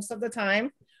here most of the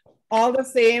time. All the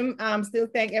same, still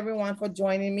thank everyone for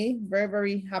joining me. Very,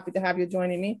 very happy to have you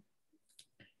joining me.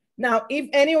 Now, if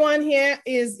anyone here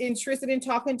is interested in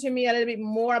talking to me a little bit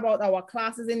more about our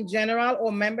classes in general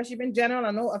or membership in general,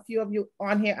 I know a few of you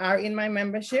on here are in my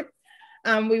membership.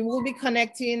 We will be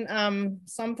connecting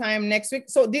sometime next week.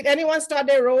 So did anyone start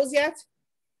their rows yet?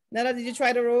 Nella, did you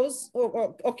try the rows?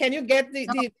 Or can you get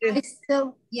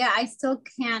I still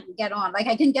can't get on. Like,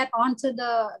 I can get onto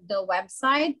the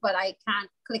website, but I can't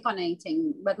click on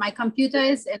anything. But my computer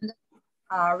is in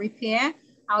repair.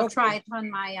 I'll try it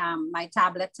on my my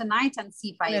tablet tonight and see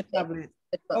if I can.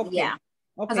 Okay. Yeah,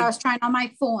 because Okay. I was trying on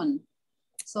my phone.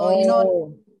 So you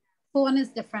know, phone is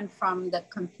different from the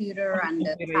computer and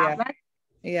the tablet.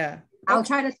 Yeah. I'll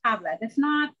try the tablet. If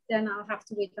not, then I'll have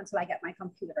to wait until I get my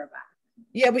computer back.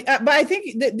 Yeah, but I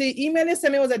think the email you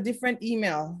sent me was a different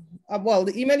email. Well,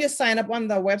 the email you sign up on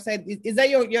the website, is that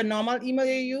your normal email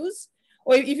you use?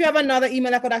 Or if you have another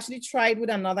email, I could actually try it with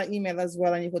another email as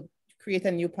well, and you could create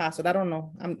a new password. I don't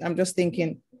know. I'm just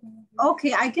thinking.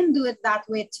 Okay, I can do it that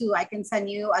way too. I can send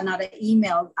you another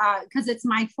email because it's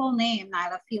my full name,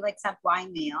 Nyla Felix at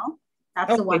Ymail.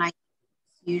 That's the one I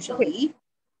use usually. Okay.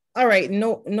 All right,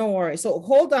 no worries. So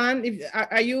hold on. If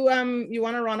are you you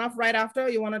want to run off right after, or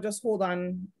you want to just hold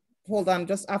on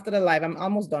just after the live? I'm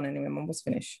almost done anyway. I'm almost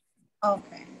finished.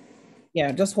 Okay.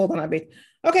 Yeah, just hold on a bit.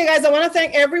 Okay, guys, I want to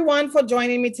thank everyone for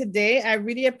joining me today. I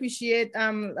really appreciate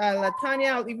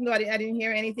Latanya, even though I didn't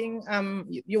hear anything.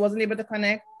 You wasn't able to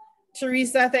connect.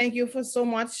 Teresa, thank you for so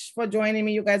much for joining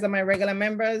me. You guys are my regular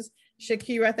members.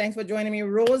 Shakira, thanks for joining me.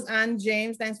 Rose and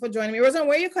James, thanks for joining me. Roseanne,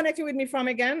 where are you connecting with me from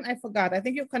again? I forgot. I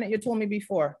think you told me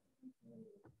before.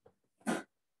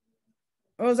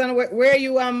 Roseanne, where are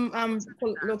you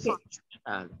located?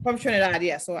 From Trinidad,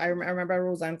 yeah. So I remember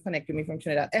Roseanne connecting me from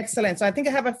Trinidad. Excellent. So I think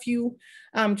I have a few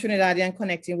Trinidadian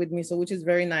connecting with me, so which is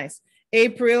very nice.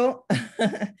 April,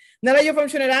 Nella, you're from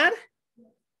Trinidad?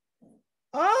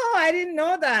 Oh, I didn't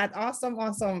know that. Awesome,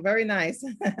 awesome. Very nice.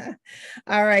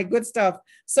 All right, good stuff.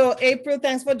 So April,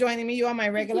 thanks for joining me. You are my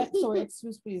regular, sorry,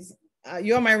 excuse please.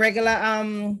 You are my regular,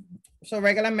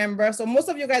 regular member. So most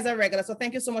of you guys are regular. So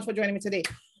thank you so much for joining me today.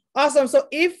 Awesome. So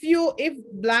if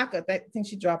Black, I think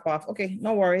she dropped off. Okay,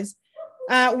 no worries.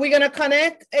 We're gonna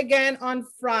connect again on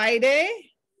Friday.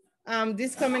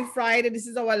 This coming Friday, this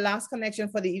is our last connection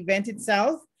for the event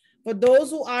itself. For those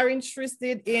who are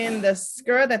interested in the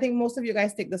skirt, I think most of you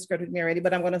guys take the skirt with me already,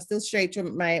 but I'm going to still share to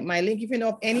my link. If you know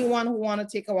of anyone who want to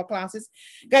take our classes,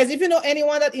 guys, if you know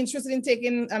anyone that's interested in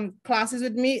taking classes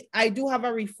with me, I do have a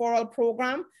referral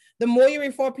program. The more you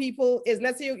refer people is,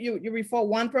 let's say you refer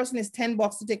one person is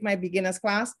 $10 to take my beginner's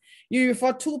class. You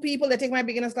refer 2 people that take my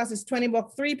beginner's class is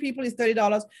 $20. 3 people is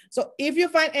 $30. So if you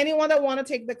find anyone that want to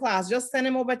take the class, just send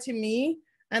them over to me.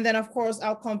 And then, of course,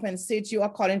 I'll compensate you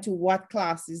according to what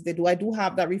classes they do. I do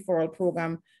have that referral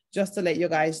program just to let you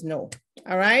guys know.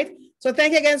 All right. So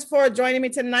thank you again for joining me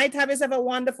tonight. Have yourself a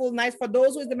wonderful night. For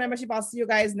those who is the membership, I'll see you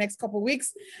guys next couple of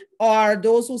weeks. Or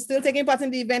those who still taking part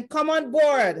in the event, come on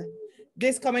board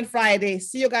this coming Friday.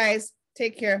 See you guys.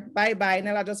 Take care. Bye-bye.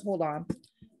 Nella, just hold on.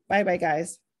 Bye-bye,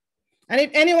 guys. And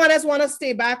if anyone else want to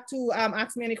stay back to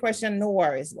ask me any question, no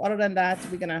worries. Other than that,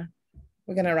 we're gonna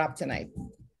wrap tonight.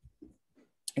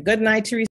 Good night, Teresa.